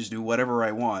I can just do whatever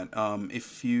I want. I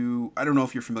don't know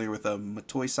if you're familiar with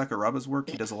Motoi Sakuraba's work.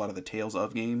 He does a lot of the Tales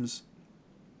of games.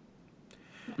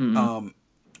 Mm-hmm.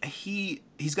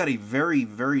 He's got a very,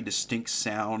 very distinct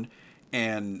sound,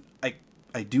 and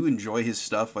I do enjoy his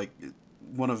stuff. Like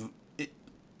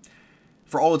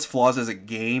for all its flaws as a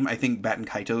game, I think Baten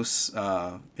Kaitos,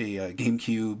 a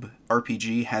GameCube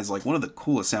RPG, has like one of the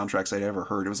coolest soundtracks I'd ever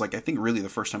heard. It was like I think really the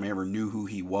first time I ever knew who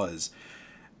he was.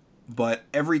 But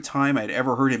every time I'd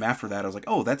ever heard him after that, I was like,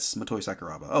 oh, that's Motoi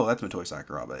Sakuraba. Oh, that's Motoi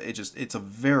Sakuraba. It's a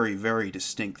very, very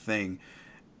distinct thing.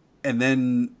 And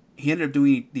then he ended up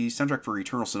doing the soundtrack for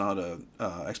Eternal Sonata,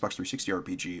 Xbox 360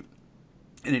 RPG.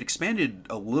 And it expanded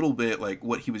a little bit like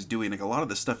what he was doing. Like a lot of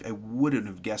the stuff I wouldn't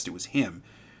have guessed it was him.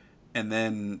 And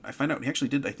then I find out he actually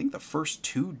did, I think, the first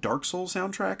 2 Dark Souls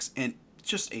soundtracks, and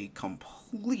just a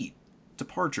complete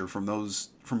departure from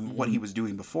what he was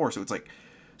doing before. So it's like,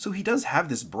 so he does have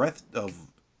this breadth of,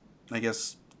 I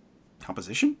guess,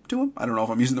 composition to him. I don't know if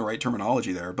I'm using the right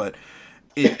terminology there, but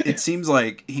it seems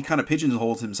like he kind of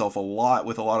pigeonholes himself a lot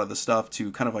with a lot of the stuff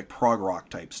to kind of like prog rock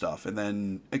type stuff. And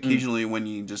then occasionally when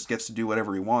he just gets to do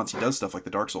whatever he wants, he does stuff like the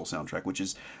Dark Souls soundtrack, which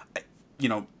is,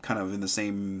 kind of in the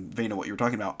same vein of what you were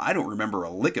talking about. I don't remember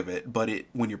a lick of it, but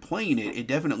when you're playing it, it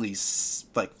definitely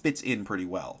like fits in pretty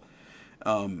well.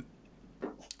 I'm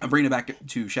bringing it back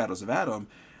to Shadows of Adam.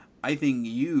 I think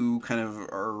you kind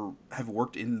of have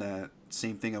worked in that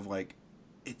same thing of like,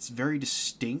 it's very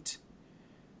distinct.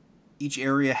 Each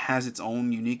area has its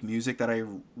own unique music that I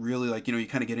really like. You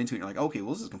kind of get into it and you're like, okay,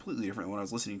 well, this is completely different than what I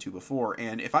was listening to before.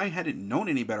 And if I hadn't known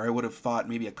any better, I would have thought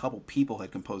maybe a couple people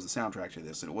had composed the soundtrack to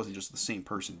this, and it wasn't just the same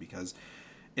person, because,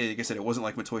 like I said, it wasn't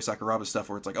like Motoi Sakuraba stuff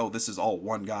where it's like, oh, this is all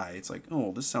one guy. It's like,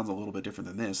 oh, this sounds a little bit different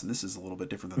than this, and this is a little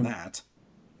bit different than that.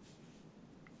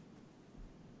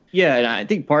 Yeah, and I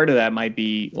think part of that might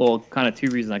be, well, kind of 2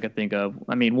 reasons I could think of.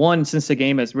 I mean, one, since the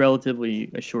game is relatively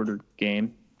a shorter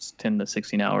game, it's 10 to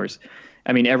 16 hours,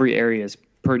 I mean, every area is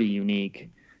pretty unique.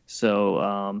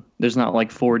 So there's not like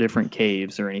 4 different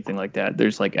caves or anything like that.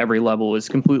 There's like every level is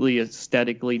completely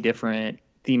aesthetically different,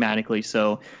 thematically.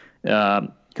 So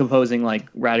composing like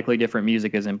radically different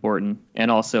music is important. And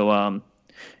also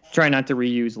try not to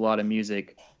reuse a lot of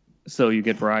music so you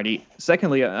get variety.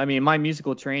 Secondly, I mean, my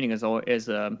musical training is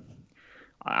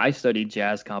I studied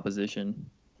jazz composition,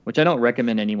 which I don't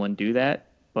recommend anyone do that,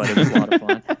 but it was a lot of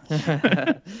fun.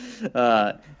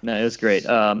 No, it was great.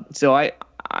 So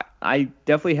I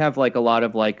definitely have like a lot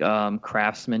of like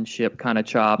craftsmanship kind of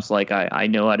chops. Like I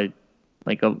know how to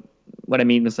what I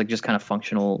mean is like just kind of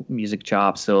functional music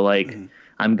chops. So like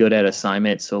I'm good at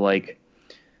assignment. So like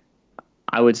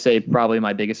I would say probably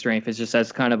my biggest strength is just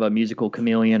as kind of a musical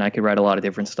chameleon. I could write a lot of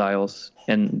different styles,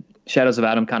 and Shadows of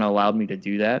Adam kind of allowed me to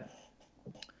do that.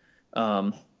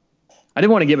 I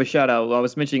didn't want to give a shout out. I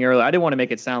was mentioning earlier, I didn't want to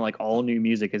make it sound like all new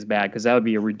music is bad, because that would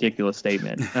be a ridiculous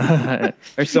statement.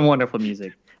 There's some wonderful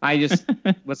music. I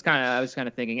was kind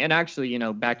of thinking, and actually,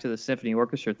 back to the symphony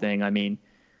orchestra thing. I mean,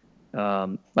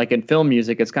 like in film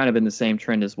music, it's kind of been the same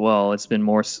trend as well. It's been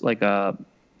more like a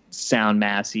sound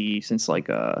massy since like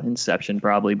Inception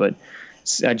probably, but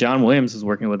John Williams was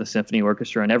working with a symphony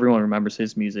orchestra, and everyone remembers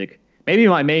his music. Maybe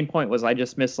my main point was I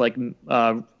just miss like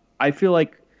I feel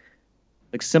like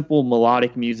simple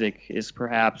melodic music is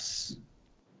perhaps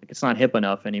like it's not hip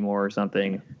enough anymore or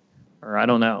something, or I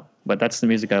don't know, but that's the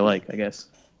music I like, I guess.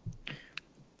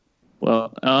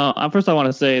 Well, first I want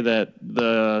to say that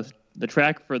the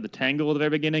track for the Tangle at the very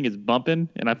beginning is bumping,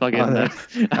 and I fucking I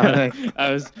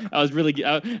was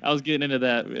getting into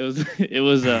that. It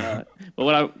was but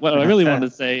what I really wanted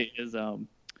to say is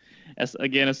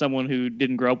as someone who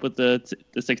didn't grow up with the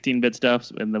 16-bit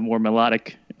stuff and the more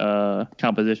melodic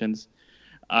compositions,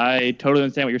 I totally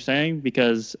understand what you're saying,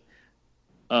 because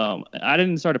I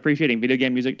didn't start appreciating video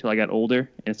game music till I got older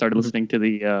and started listening to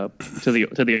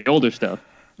the older stuff,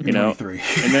 and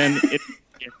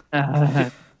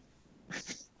then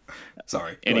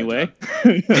Sorry. Anyway.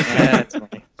 That's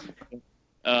funny.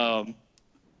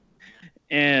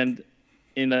 And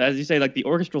as you say, like the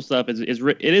orchestral stuff is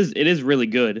really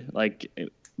good. Like,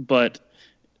 but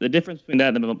the difference between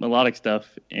that and the melodic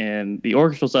stuff and the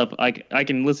orchestral stuff, I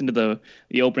can listen to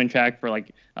the opening track for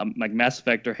like Mass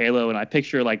Effect or Halo, and I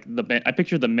picture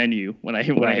the menu when I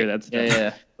hear that stuff.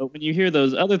 Yeah. But when you hear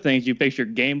those other things, you picture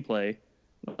gameplay.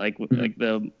 Like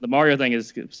the Mario thing is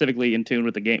specifically in tune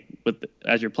with the game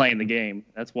as you're playing the game.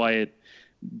 That's why it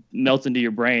melts into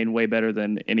your brain way better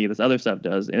than any of this other stuff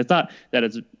does. And it's not that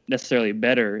it's necessarily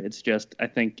better. It's just I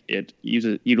think it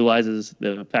utilizes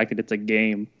the fact that it's a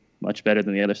game much better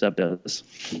than the other stuff does.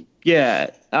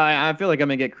 Yeah, I feel like I'm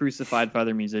gonna get crucified by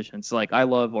other musicians. Like, I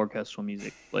love orchestral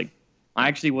music. Like, I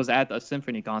actually was at a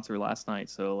symphony concert last night,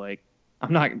 so like,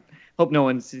 I'm not. Hope no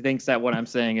one thinks that what I'm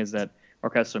saying is that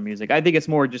orchestral music. I think it's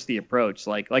more just the approach.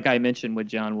 Like I mentioned with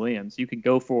John Williams, you could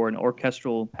go for an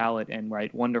orchestral palette and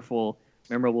write wonderful,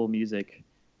 memorable music.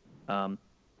 But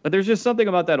there's just something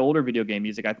about that older video game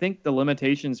music. I think the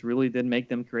limitations really did make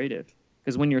them creative.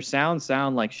 Because when your sounds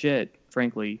sound like shit,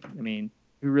 frankly, I mean,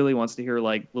 who really wants to hear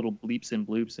like little bleeps and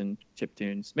bloops and chip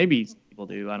tunes? Maybe people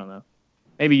do. I don't know.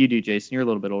 Maybe you do, Jason. You're a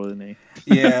little bit older than me.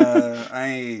 Yeah,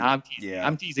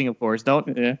 I'm teasing, of course.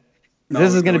 Don't. Yeah.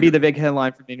 This is going to be the big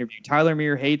headline from the interview. Tyler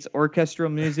Muir hates orchestral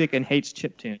music and hates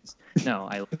chip tunes. No,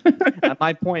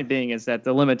 my point being is that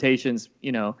the limitations,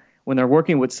 when they're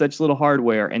working with such little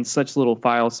hardware and such little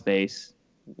file space,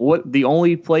 the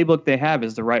only playbook they have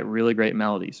is to write really great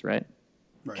melodies, right?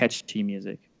 Catchy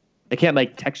music. They can't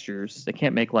make textures. They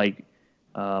can't make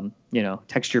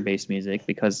texture-based music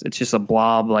because it's just a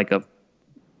blob like of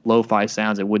lo-fi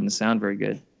sounds. It wouldn't sound very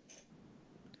good.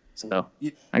 So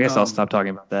I guess I'll stop talking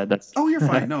about that. That's Oh, you're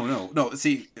fine. No.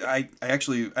 See,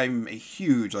 I'm a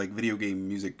huge like video game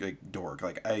music like dork.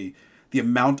 Like the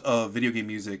amount of video game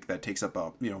music that takes up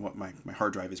what my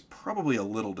hard drive is probably a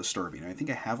little disturbing. I think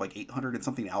I have like 800 and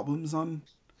something albums on.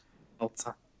 It's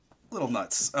a little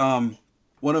nuts.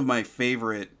 One of my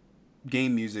favorite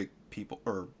game music people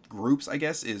or groups, I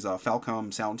guess, is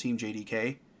Falcom Sound Team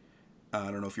JDK.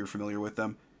 I don't know if you're familiar with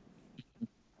them.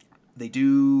 They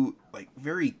do like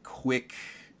very quick,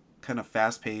 kind of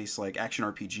fast-paced like action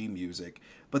RPG music,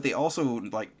 but they also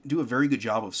like do a very good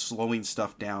job of slowing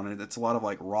stuff down, and it's a lot of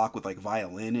like rock with like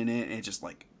violin in it, and it just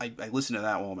like I listen to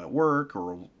that while I'm at work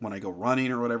or when I go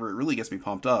running or whatever. It really gets me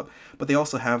pumped up. But they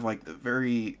also have like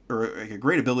a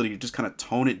great ability to just kind of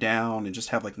tone it down and just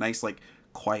have like nice like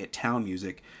quiet town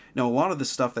music. Now a lot of the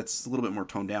stuff that's a little bit more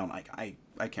toned down, I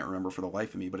can't remember for the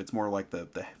life of me, but it's more like the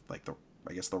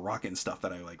I guess the rockin' stuff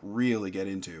that I like really get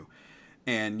into.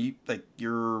 And you like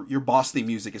your boss theme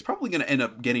music is probably going to end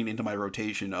up getting into my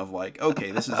rotation of like, okay,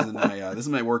 this is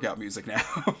my workout music now.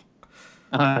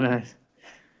 Nice.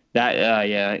 That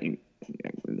yeah,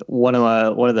 one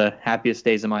of the happiest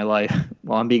days of my life.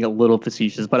 Well, I'm being a little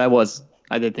facetious, but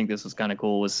I did think this was kind of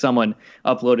cool. Was someone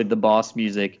uploaded the boss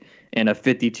music in a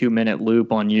 52-minute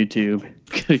loop on YouTube.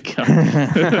 Good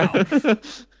God.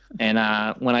 And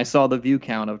when I saw the view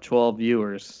count of 12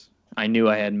 viewers, I knew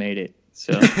I had made it.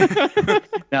 So,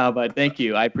 no, but thank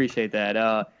you. I appreciate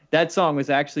that. That song was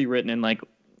actually written in like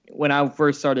when I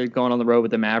first started going on the road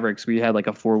with the Mavericks. We had like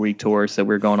a 4-week tour, so we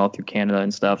were going all through Canada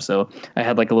and stuff. So I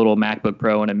had like a little MacBook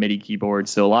Pro and a MIDI keyboard.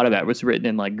 So a lot of that was written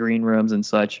in like green rooms and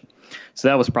such. So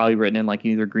that was probably written in like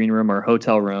either green room or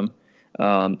hotel room.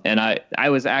 And I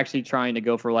was actually trying to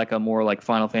go for like a more like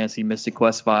Final Fantasy Mystic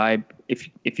Quest vibe.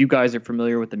 If you guys are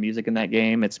familiar with the music in that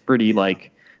game, it's pretty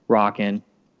like rockin',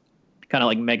 kind of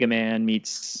like Mega Man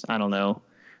meets, I don't know,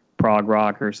 prog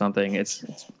rock or something.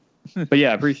 But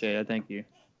yeah, I appreciate it. Thank you.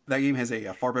 That game has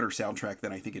a far better soundtrack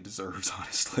than I think it deserves,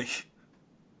 honestly.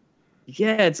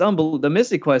 Yeah, it's unbelievable. The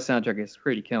Mystic Quest soundtrack is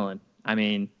pretty killing. I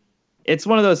mean, it's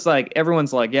one of those like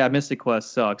everyone's like, yeah, Mystic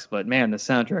Quest sucks, but man, the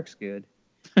soundtrack's good.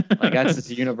 Like that's just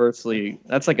universally.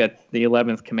 That's like the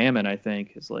 11th commandment, I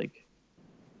think, is like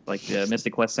the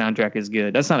Mystic Quest soundtrack is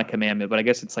good. That's not a commandment, but I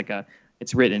guess it's like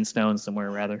it's written in stone somewhere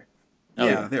rather.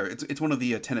 Yeah, there. It's one of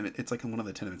the tenement. It's like one of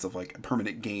the tenements of like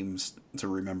permanent games to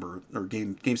remember or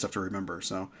game stuff to remember.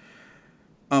 So,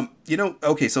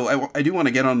 okay. So I do want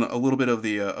to get on a little bit of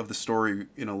the story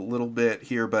in a little bit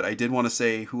here, but I did want to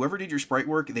say whoever did your sprite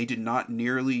work, they did not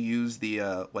nearly use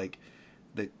the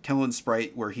Kellen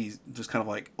sprite where he just kind of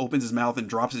like opens his mouth and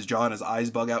drops his jaw and his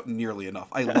eyes bug out nearly enough.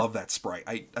 I love that sprite.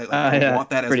 I want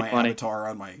that as my avatar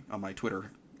on my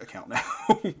Twitter account now.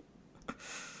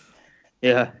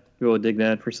 Yeah. People dig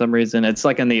that for some reason. It's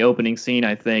like in the opening scene,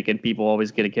 I think, and people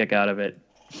always get a kick out of it.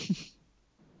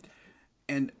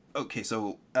 And okay,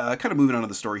 so kind of moving on to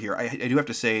the story here, I do have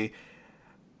to say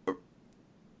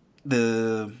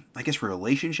I guess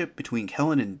relationship between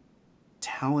Kellen and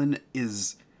Talon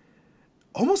is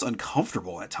almost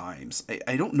uncomfortable at times.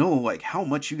 I don't know like how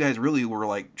much you guys really were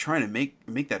like trying to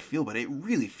make that feel, but it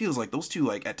really feels like those two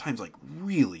like at times like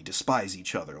really despise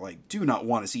each other, like do not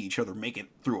want to see each other make it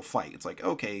through a fight. It's like,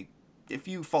 okay, if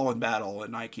you fall in battle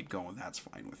and I keep going, that's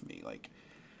fine with me. Like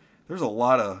there's a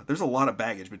lot of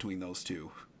baggage between those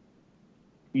two.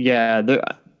 Yeah,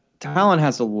 Talon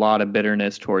has a lot of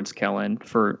bitterness towards Kellen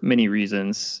for many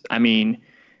reasons. I mean,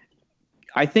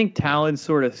 I think Talon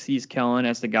sort of sees Kellen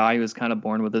as the guy who was kind of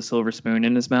born with a silver spoon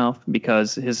in his mouth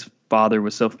because his father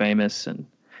was so famous and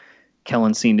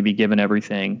Kellen seemed to be given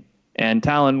everything. And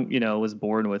Talon, was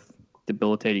born with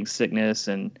debilitating sickness,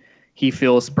 and he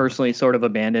feels personally sort of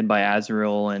abandoned by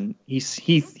Azrael, and he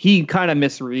kind of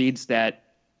misreads that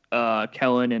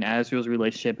Kellen and Azrael's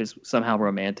relationship is somehow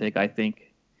romantic, I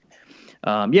think.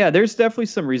 Yeah, there's definitely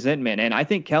some resentment, and I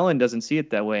think Kellen doesn't see it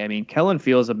that way. I mean, Kellen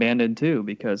feels abandoned too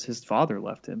because his father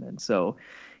left him, and so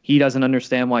he doesn't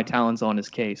understand why Talon's on his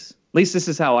case. At least this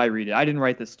is how I read it. I didn't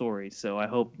write the story, so I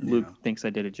hope Luke thinks I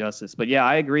did it justice. But yeah,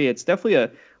 I agree. It's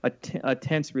definitely a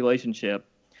tense relationship,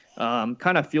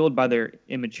 kind of fueled by their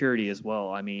immaturity as well.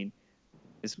 I mean,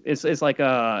 it's like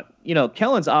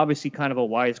Kellen's obviously kind of a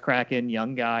wisecracking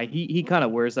young guy. He kind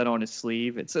of wears that on his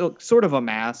sleeve. It's sort of a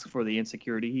mask for the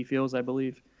insecurity he feels, I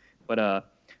believe. But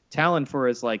Talon, for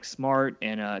as like smart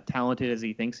and talented as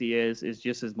he thinks he is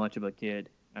just as much of a kid.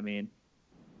 I mean,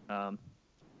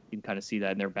 you can kind of see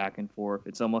that in their back and forth.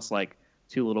 It's almost like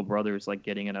two little brothers like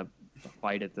getting in a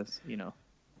fight at this,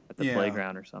 at the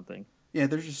playground or something. Yeah,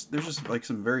 there's just like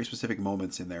some very specific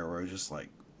moments in there where it's just like,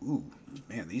 ooh,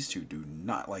 man, these two do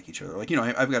not like each other. Like,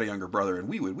 I've got a younger brother, and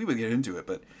we would get into it,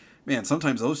 but man,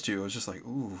 sometimes those two, it's just like,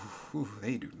 ooh,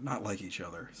 they do not like each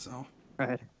other. So,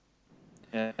 right,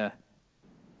 yeah.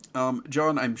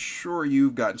 John, I'm sure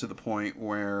you've gotten to the point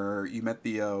where you met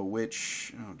the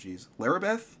witch. Oh, geez,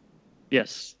 Larabeth.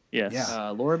 Yes. Yeah.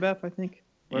 Laura I think.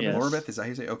 Yes. Larabeth, is that how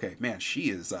you say? Okay, man,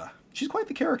 she's quite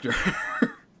the character.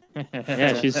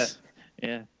 Yeah, she's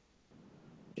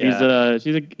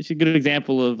a good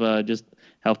example of just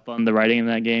how fun the writing in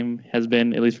that game has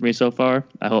been, at least for me so far.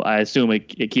 I assume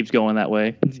it keeps going that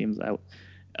way. It seems out.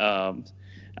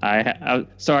 I'm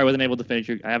sorry I wasn't able to finish.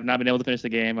 I have not been able to finish the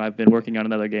game. I've been working on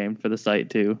another game for the site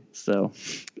too. So,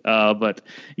 but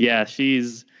yeah, she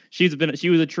was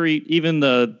a treat. Even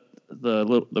the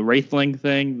Wraithling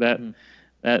thing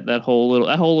that whole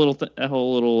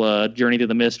little journey to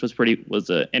the mist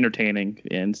was entertaining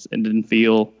and didn't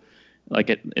feel like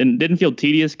it, and didn't feel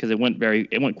tedious because it went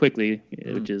quickly,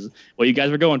 which is what you guys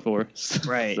were going for.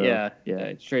 Right. So,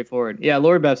 yeah. Straightforward. Yeah.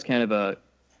 Laura Beth's kind of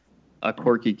a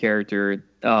quirky character.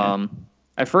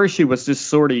 At first she was just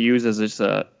sort of used as this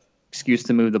excuse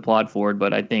to move the plot forward,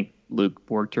 but I think Luke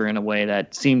worked her in a way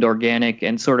that seemed organic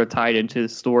and sort of tied into the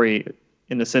story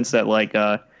in the sense that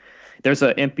there's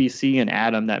a NPC in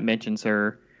Adam that mentions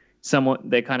her.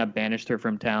 They kind of banished her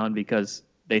from town because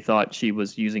they thought she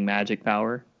was using magic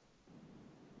power.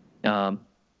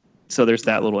 So there's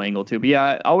that little angle too. But yeah,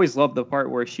 I always love the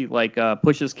part where she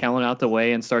pushes Kellen out the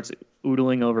way and starts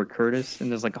oodling over Curtis,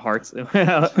 and there's like hearts.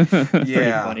 Yeah,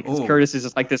 funny because Curtis is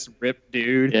just like this ripped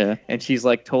dude, and she's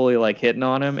like totally like hitting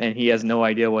on him, and he has no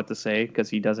idea what to say because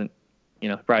he doesn't,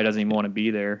 probably doesn't even want to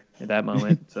be there at that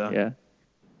moment. So yeah.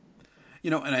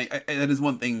 And I that is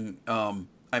one thing. I'm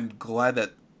glad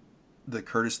that the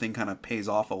Curtis thing kind of pays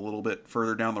off a little bit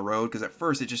further down the road, because at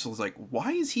first it just was like,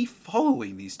 why is he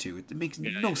following these two? It makes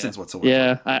no sense whatsoever.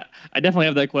 Yeah, I definitely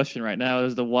have that question right now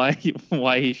as to why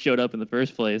he showed up in the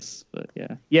first place. But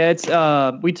yeah, it's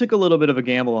we took a little bit of a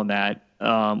gamble on that.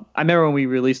 I remember when we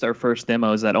released our first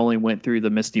demos that only went through the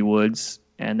Misty Woods,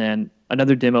 and then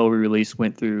another demo we released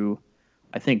went through,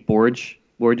 I think, Borges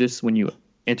when you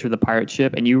enter the pirate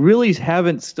ship, and you really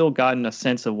haven't still gotten a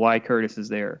sense of why Curtis is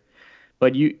there.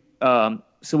 But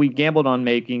so we gambled on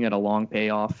making it a long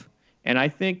payoff, and I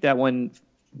think that when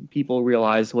people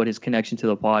realize what his connection to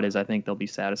the plot is, I think they'll be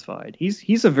satisfied.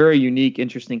 He's a very unique,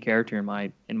 interesting character in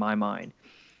my mind.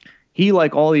 He,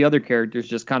 like all the other characters,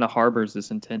 just kind of harbors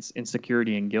this intense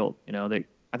insecurity and guilt.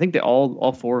 I think that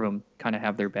all four of them kind of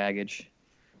have their baggage,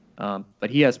 but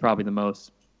he has probably the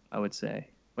most, I would say,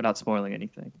 without spoiling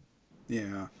anything.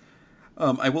 Yeah,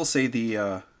 I will say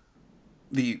the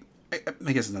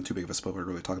I guess it's not too big of a spoiler to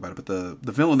really talk about it, but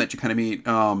the villain that you kind of meet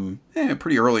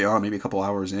pretty early on, maybe a couple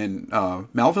hours in,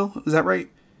 Malville, is that right?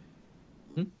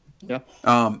 Yeah.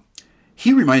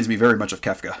 He reminds me very much of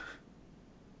Kefka.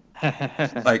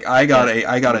 Like I got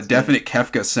a definite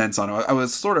Kefka sense on him. I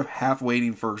was sort of half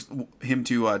waiting for him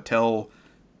to tell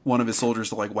one of his soldiers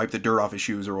to wipe the dirt off his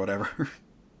shoes or whatever.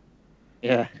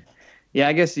 Yeah,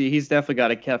 I guess he's definitely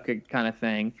got a Kefka kind of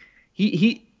thing.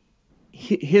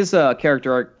 His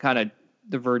character arc kind of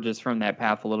diverges from that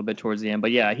path a little bit towards the end,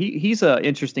 but yeah, he's an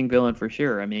interesting villain for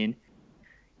sure. I mean,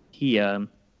 he's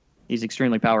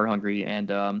extremely power hungry, and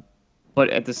but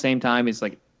at the same time, he's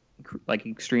like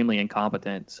extremely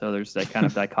incompetent. So there's that kind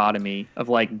of dichotomy of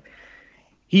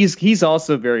He's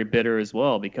also very bitter as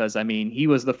well because I mean he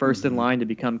was the 1st in line to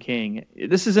become king.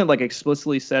 This isn't like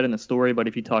explicitly said in the story, but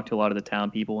if you talk to a lot of the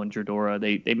town people in Dredora,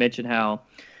 they mention how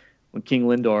when King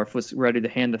Lindorf was ready to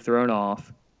hand the throne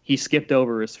off, he skipped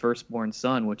over his firstborn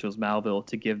son, which was Malville,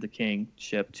 to give the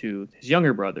kingship to his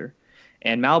younger brother,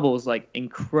 and Malville was like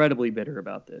incredibly bitter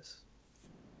about this.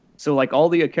 So like all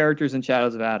the characters in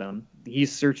Shadows of Adam,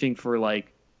 he's searching for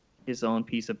like his own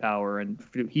piece of power, and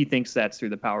he thinks that's through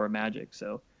the power of magic.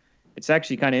 So it's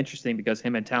actually kind of interesting because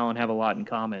him and Talon have a lot in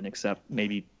common, except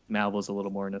maybe Malville's a little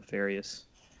more nefarious.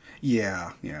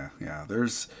 Yeah. He,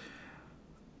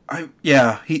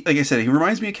 like I said, he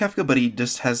reminds me of Kefka, but he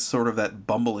just has sort of that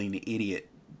bumbling idiot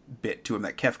bit to him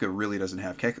that Kefka really doesn't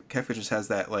have. Kefka just has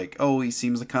that, like, oh, he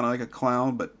seems kind of like a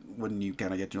clown, but when you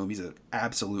kind of get to know him, he's an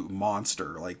absolute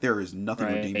monster. Like, there is nothing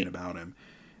redeeming about him.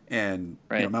 And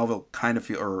you know, Malville kind of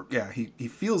he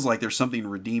feels like there's something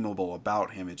redeemable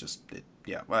about him.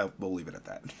 Well, we'll leave it at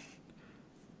that.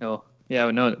 Oh, yeah,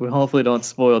 no, we hopefully don't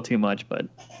spoil too much, but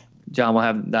John will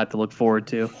have that to look forward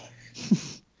to.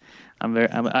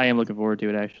 I am looking forward to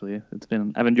it. Actually,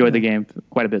 I've enjoyed the game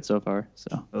quite a bit so far.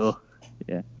 So,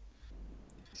 yeah.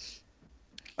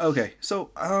 Okay,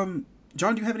 so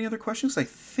John, do you have any other questions? I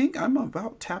think I'm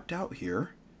about tapped out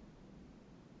here.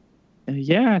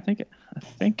 Yeah, I think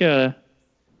I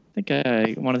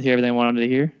wanted to hear everything I wanted to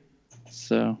hear.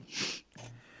 So,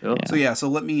 So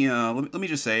let me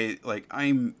just say, like,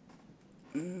 I'm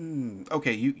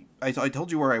okay. I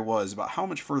told you where I was. About how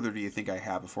much further do you think I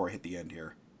have before I hit the end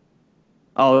here?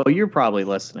 Oh, you're probably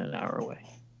less than an hour away.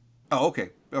 Oh,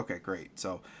 okay, great.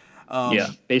 So,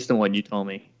 based on what you told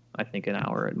me, I think an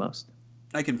hour at most.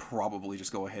 I can probably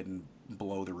just go ahead and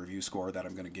blow the review score that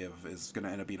I'm going to give. Is going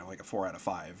to end up being like a 4 out of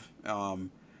 5.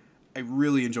 I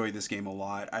really enjoyed this game a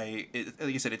lot. Like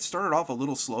I said, it started off a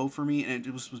little slow for me, and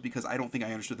it was because I don't think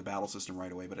I understood the battle system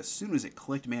right away. But as soon as it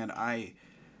clicked, man,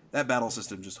 that battle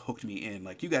system just hooked me in.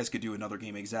 Like, you guys could do another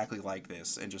game exactly like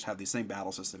this and just have the same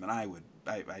battle system, and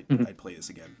I'd play this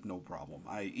again, no problem.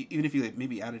 Even if you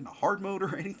maybe added in a hard mode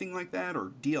or anything like that,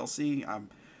 or DLC, I'm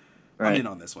in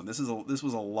on this one. This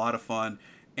was a lot of fun,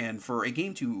 and for a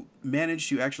game to manage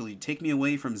to actually take me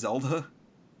away from Zelda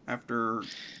after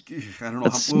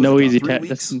no easy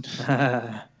task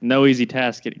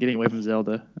getting away from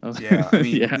Zelda. Yeah, I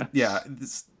mean,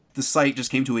 the site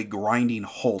just came to a grinding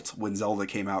halt when Zelda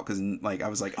came out, because like I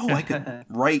was like, oh, I could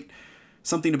write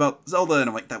something about Zelda, and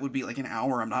I'm like, that would be like an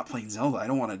hour. I'm not playing Zelda. I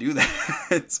don't want to do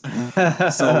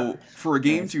that. So for a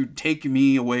game to take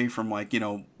me away from, like, you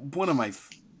know, one of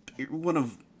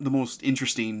the most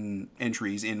interesting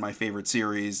entries in my favorite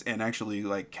series, and actually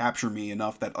like capture me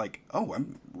enough that, like, oh,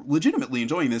 I'm legitimately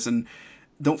enjoying this and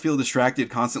don't feel distracted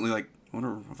constantly, like, I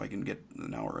wonder if I can get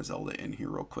an hour of Zelda in here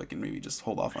real quick and maybe just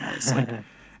hold off on this. Like,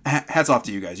 hats off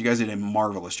to you guys. You guys did a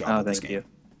marvelous job with this game. Thank you.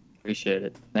 Appreciate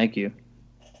it. Thank you.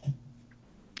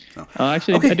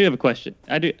 Actually, okay. I do have a question.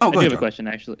 I do have a question,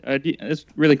 actually. It's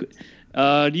really quick.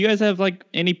 Do you guys have like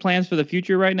any plans for the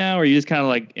future right now, or are you just kind of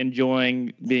like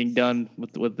enjoying being done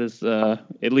with this,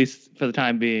 at least for the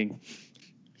time being?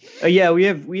 Yeah,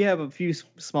 we have a few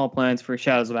small plans for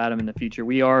Shadows of Adam in the future.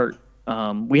 We have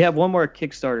one more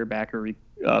Kickstarter backer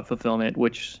fulfillment,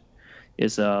 which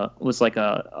was like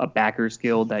a backers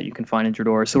guild that you can find in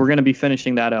Dredora. So we're going to be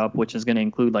finishing that up, which is going to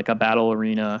include like a battle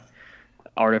arena,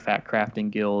 artifact crafting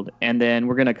guild, and then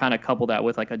we're going to kind of couple that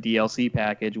with like a DLC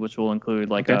package, which will include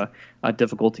like a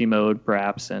difficulty mode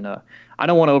perhaps. And I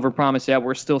don't want to overpromise yet.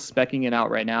 We're still speccing it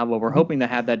out right now, but we're hoping to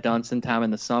have that done sometime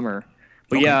in the summer.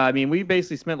 But yeah, I mean, we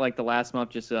basically spent like the last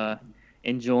month just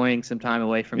enjoying some time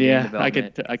away from game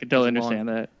development. I could totally understand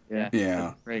that.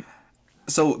 Yeah. Great.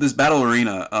 So this battle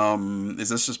arena, is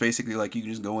this just basically like you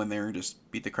can just go in there and just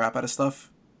beat the crap out of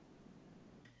stuff?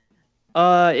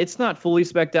 It's not fully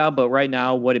spec'd out, but right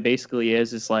now what it basically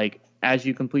is like as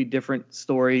you complete different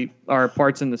story or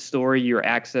parts in the story, your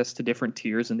access to different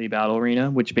tiers in the battle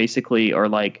arena, which basically are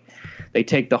like they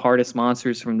take the hardest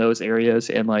monsters from those areas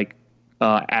and like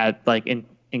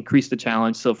increase the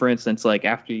challenge. So for instance, like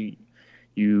after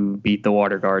you beat the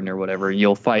Water Garden or whatever,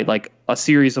 you'll fight like a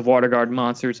series of Water Garden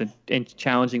monsters in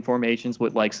challenging formations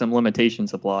with like some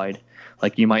limitations applied.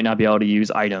 Like you might not be able to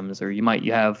use items, or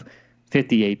you have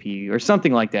 50 AP or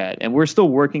something like that. And we're still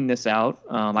working this out.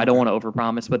 I don't want to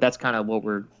overpromise, but that's kind of what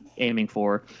we're aiming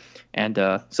for. And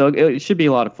so it should be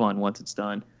a lot of fun once it's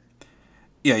done.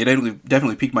 Yeah, you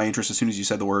definitely piqued my interest as soon as you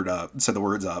said the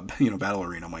words battle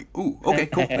arena. I'm like, ooh, okay,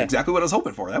 cool, exactly what I was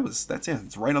hoping for.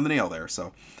 It's right on the nail there.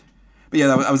 So, but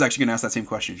yeah, I was actually going to ask that same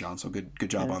question, John. So good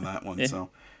job on that one. Yeah.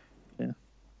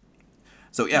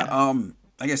 So yeah,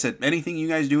 like I said, anything you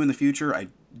guys do in the future, I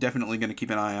definitely going to keep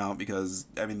an eye out because,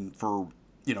 I mean, for,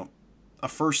 a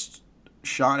first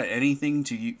shot at anything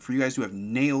for you guys to have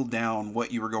nailed down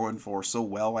what you were going for so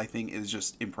well, I think is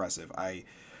just impressive.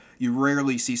 You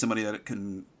rarely see somebody that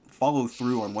can follow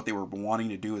through on what they were wanting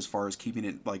to do as far as keeping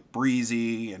it like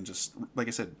breezy and just, like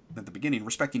I said at the beginning,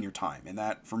 respecting your time. And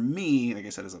that, for me, like I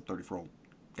said, as a 34-year-old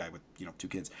guy with 2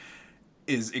 kids,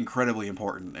 is incredibly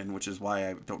important, and which is why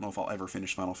I don't know if I'll ever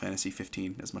finish Final Fantasy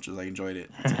 15 as much as I enjoyed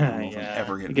it. I don't know if I'm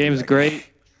ever the game is great.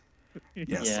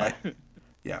 Yes.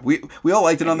 Yeah. We all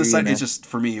liked it on the site. It's just,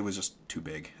 for me, it was just too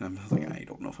big. I'm like, I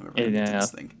don't know if I'm ever going to get to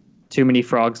this thing. Too many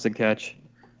frogs to catch.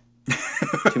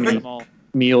 Too many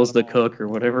meals to cook or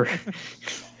whatever.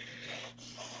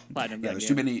 There's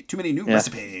too many new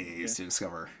recipes to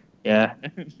discover. Yeah.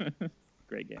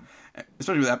 Great game.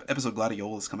 Especially with that episode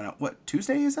Gladiolus coming out. What,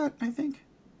 Tuesday is that, I think?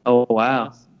 Oh,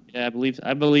 wow. Yeah,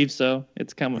 I believe so.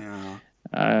 It's coming.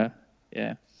 Yeah.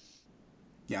 Yeah.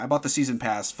 Yeah, I bought the season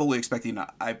pass fully expecting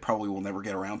I probably will never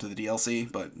get around to the DLC,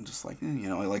 but I'm just like,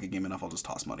 I like a game enough, I'll just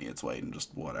toss money its way and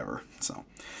just whatever. So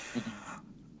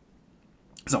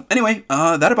anyway,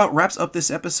 that about wraps up this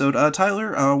episode.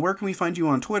 Tyler, where can we find you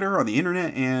on Twitter, on the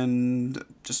internet, and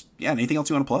just, anything else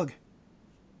you want to plug?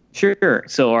 Sure.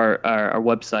 So our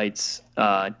website's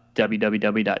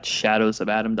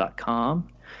www.shadowsofadam.com.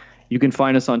 You can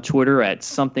find us on Twitter at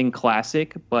something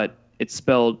classic, but it's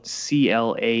spelled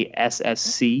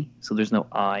CLASSC, so there's no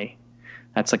I.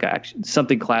 That's like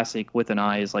something classic with an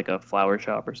I is like a flower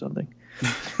shop or something.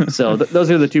 So those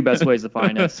are the 2 best ways to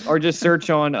find us. Or just search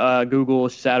on Google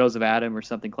Shadows of Adam or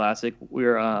something classic.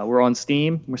 We're on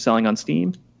Steam. We're selling on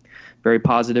Steam. Very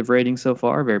positive rating so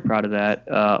far. Very proud of that.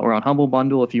 We're on Humble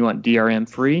Bundle if you want DRM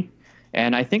free.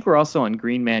 And I think we're also on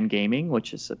Green Man Gaming,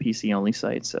 which is a PC-only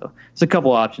site. So it's a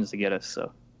couple options to get us.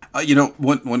 So,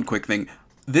 one quick thing.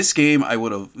 This game I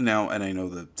would have now, and I know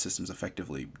the system's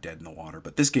effectively dead in the water,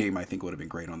 but this game I think would have been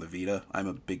great on the Vita. I'm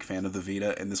a big fan of the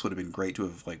Vita, and this would have been great to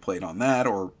have played on that,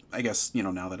 or I guess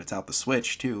now that it's out the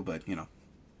Switch too. But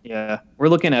yeah, we're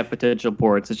looking at potential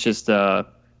ports. It's just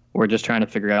we're just trying to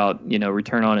figure out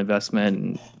return on investment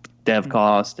and dev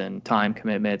cost and time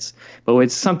commitments. But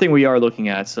it's something we are looking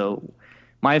at. So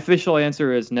my official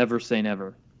answer is never say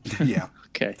never. Yeah.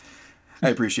 Okay. I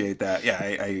appreciate that. Yeah,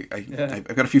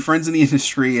 I've got a few friends in the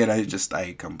industry, and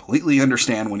I completely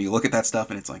understand when you look at that stuff,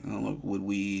 and it's like, would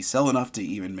we sell enough to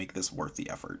even make this worth the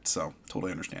effort? So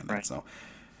totally understand that. Right. So,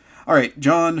 all right,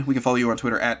 John, we can follow you on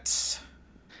Twitter at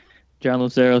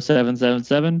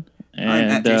JohnLucero777,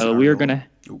 and we are gonna.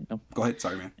 Go ahead.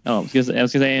 Sorry, man. I was gonna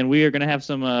say, and we are gonna have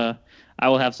some. I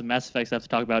will have some Mass Effect stuff to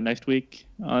talk about next week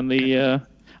on the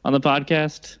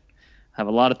podcast. I have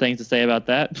a lot of things to say about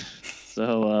that.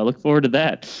 So look forward to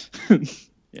that.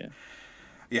 Yeah.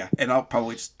 Yeah, and I'll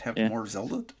probably just have more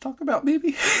Zelda to talk about,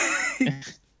 maybe. Yeah.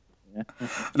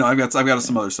 No, I've got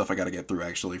some other stuff I got to get through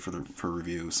actually for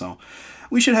review. So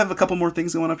we should have a couple more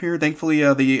things going up here. Thankfully,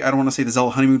 I don't want to say the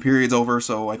Zelda honeymoon period's over,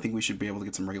 so I think we should be able to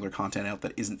get some regular content out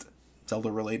that isn't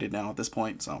Zelda related now at this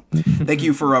point. So thank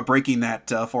you for breaking that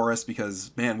for us,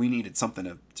 because man, we needed something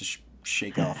to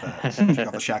shake off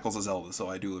the shackles of Zelda. So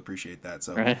I do appreciate that.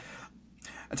 So. Right.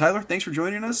 Tyler, thanks for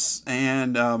joining us.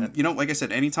 And, like I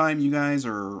said, anytime you guys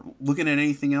are looking at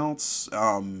anything else,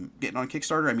 getting on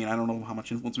Kickstarter, I mean, I don't know how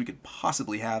much influence we could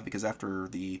possibly have, because after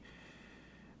the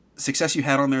success you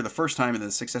had on there the first time and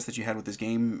the success that you had with this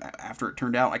game after it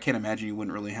turned out, I can't imagine you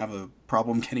wouldn't really have a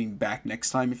problem getting back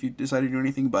next time if you decide to do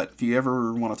anything. But if you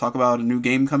ever want to talk about a new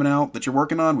game coming out that you're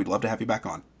working on, we'd love to have you back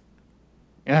on.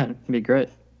 Yeah, it'd be great.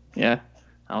 Yeah,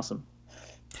 awesome.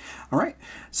 All right,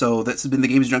 so this has been the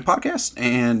Games Junk Podcast,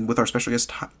 and with our special guest,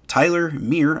 Tyler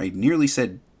Meir. I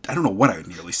don't know what I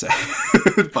nearly said,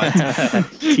 but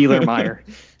Tyler Meyer.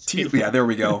 Yeah, there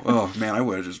we go. Oh, man, I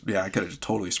could have just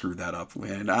totally screwed that up.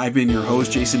 And I've been your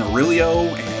host, Jason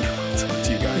Aurelio, and I'll talk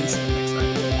to you guys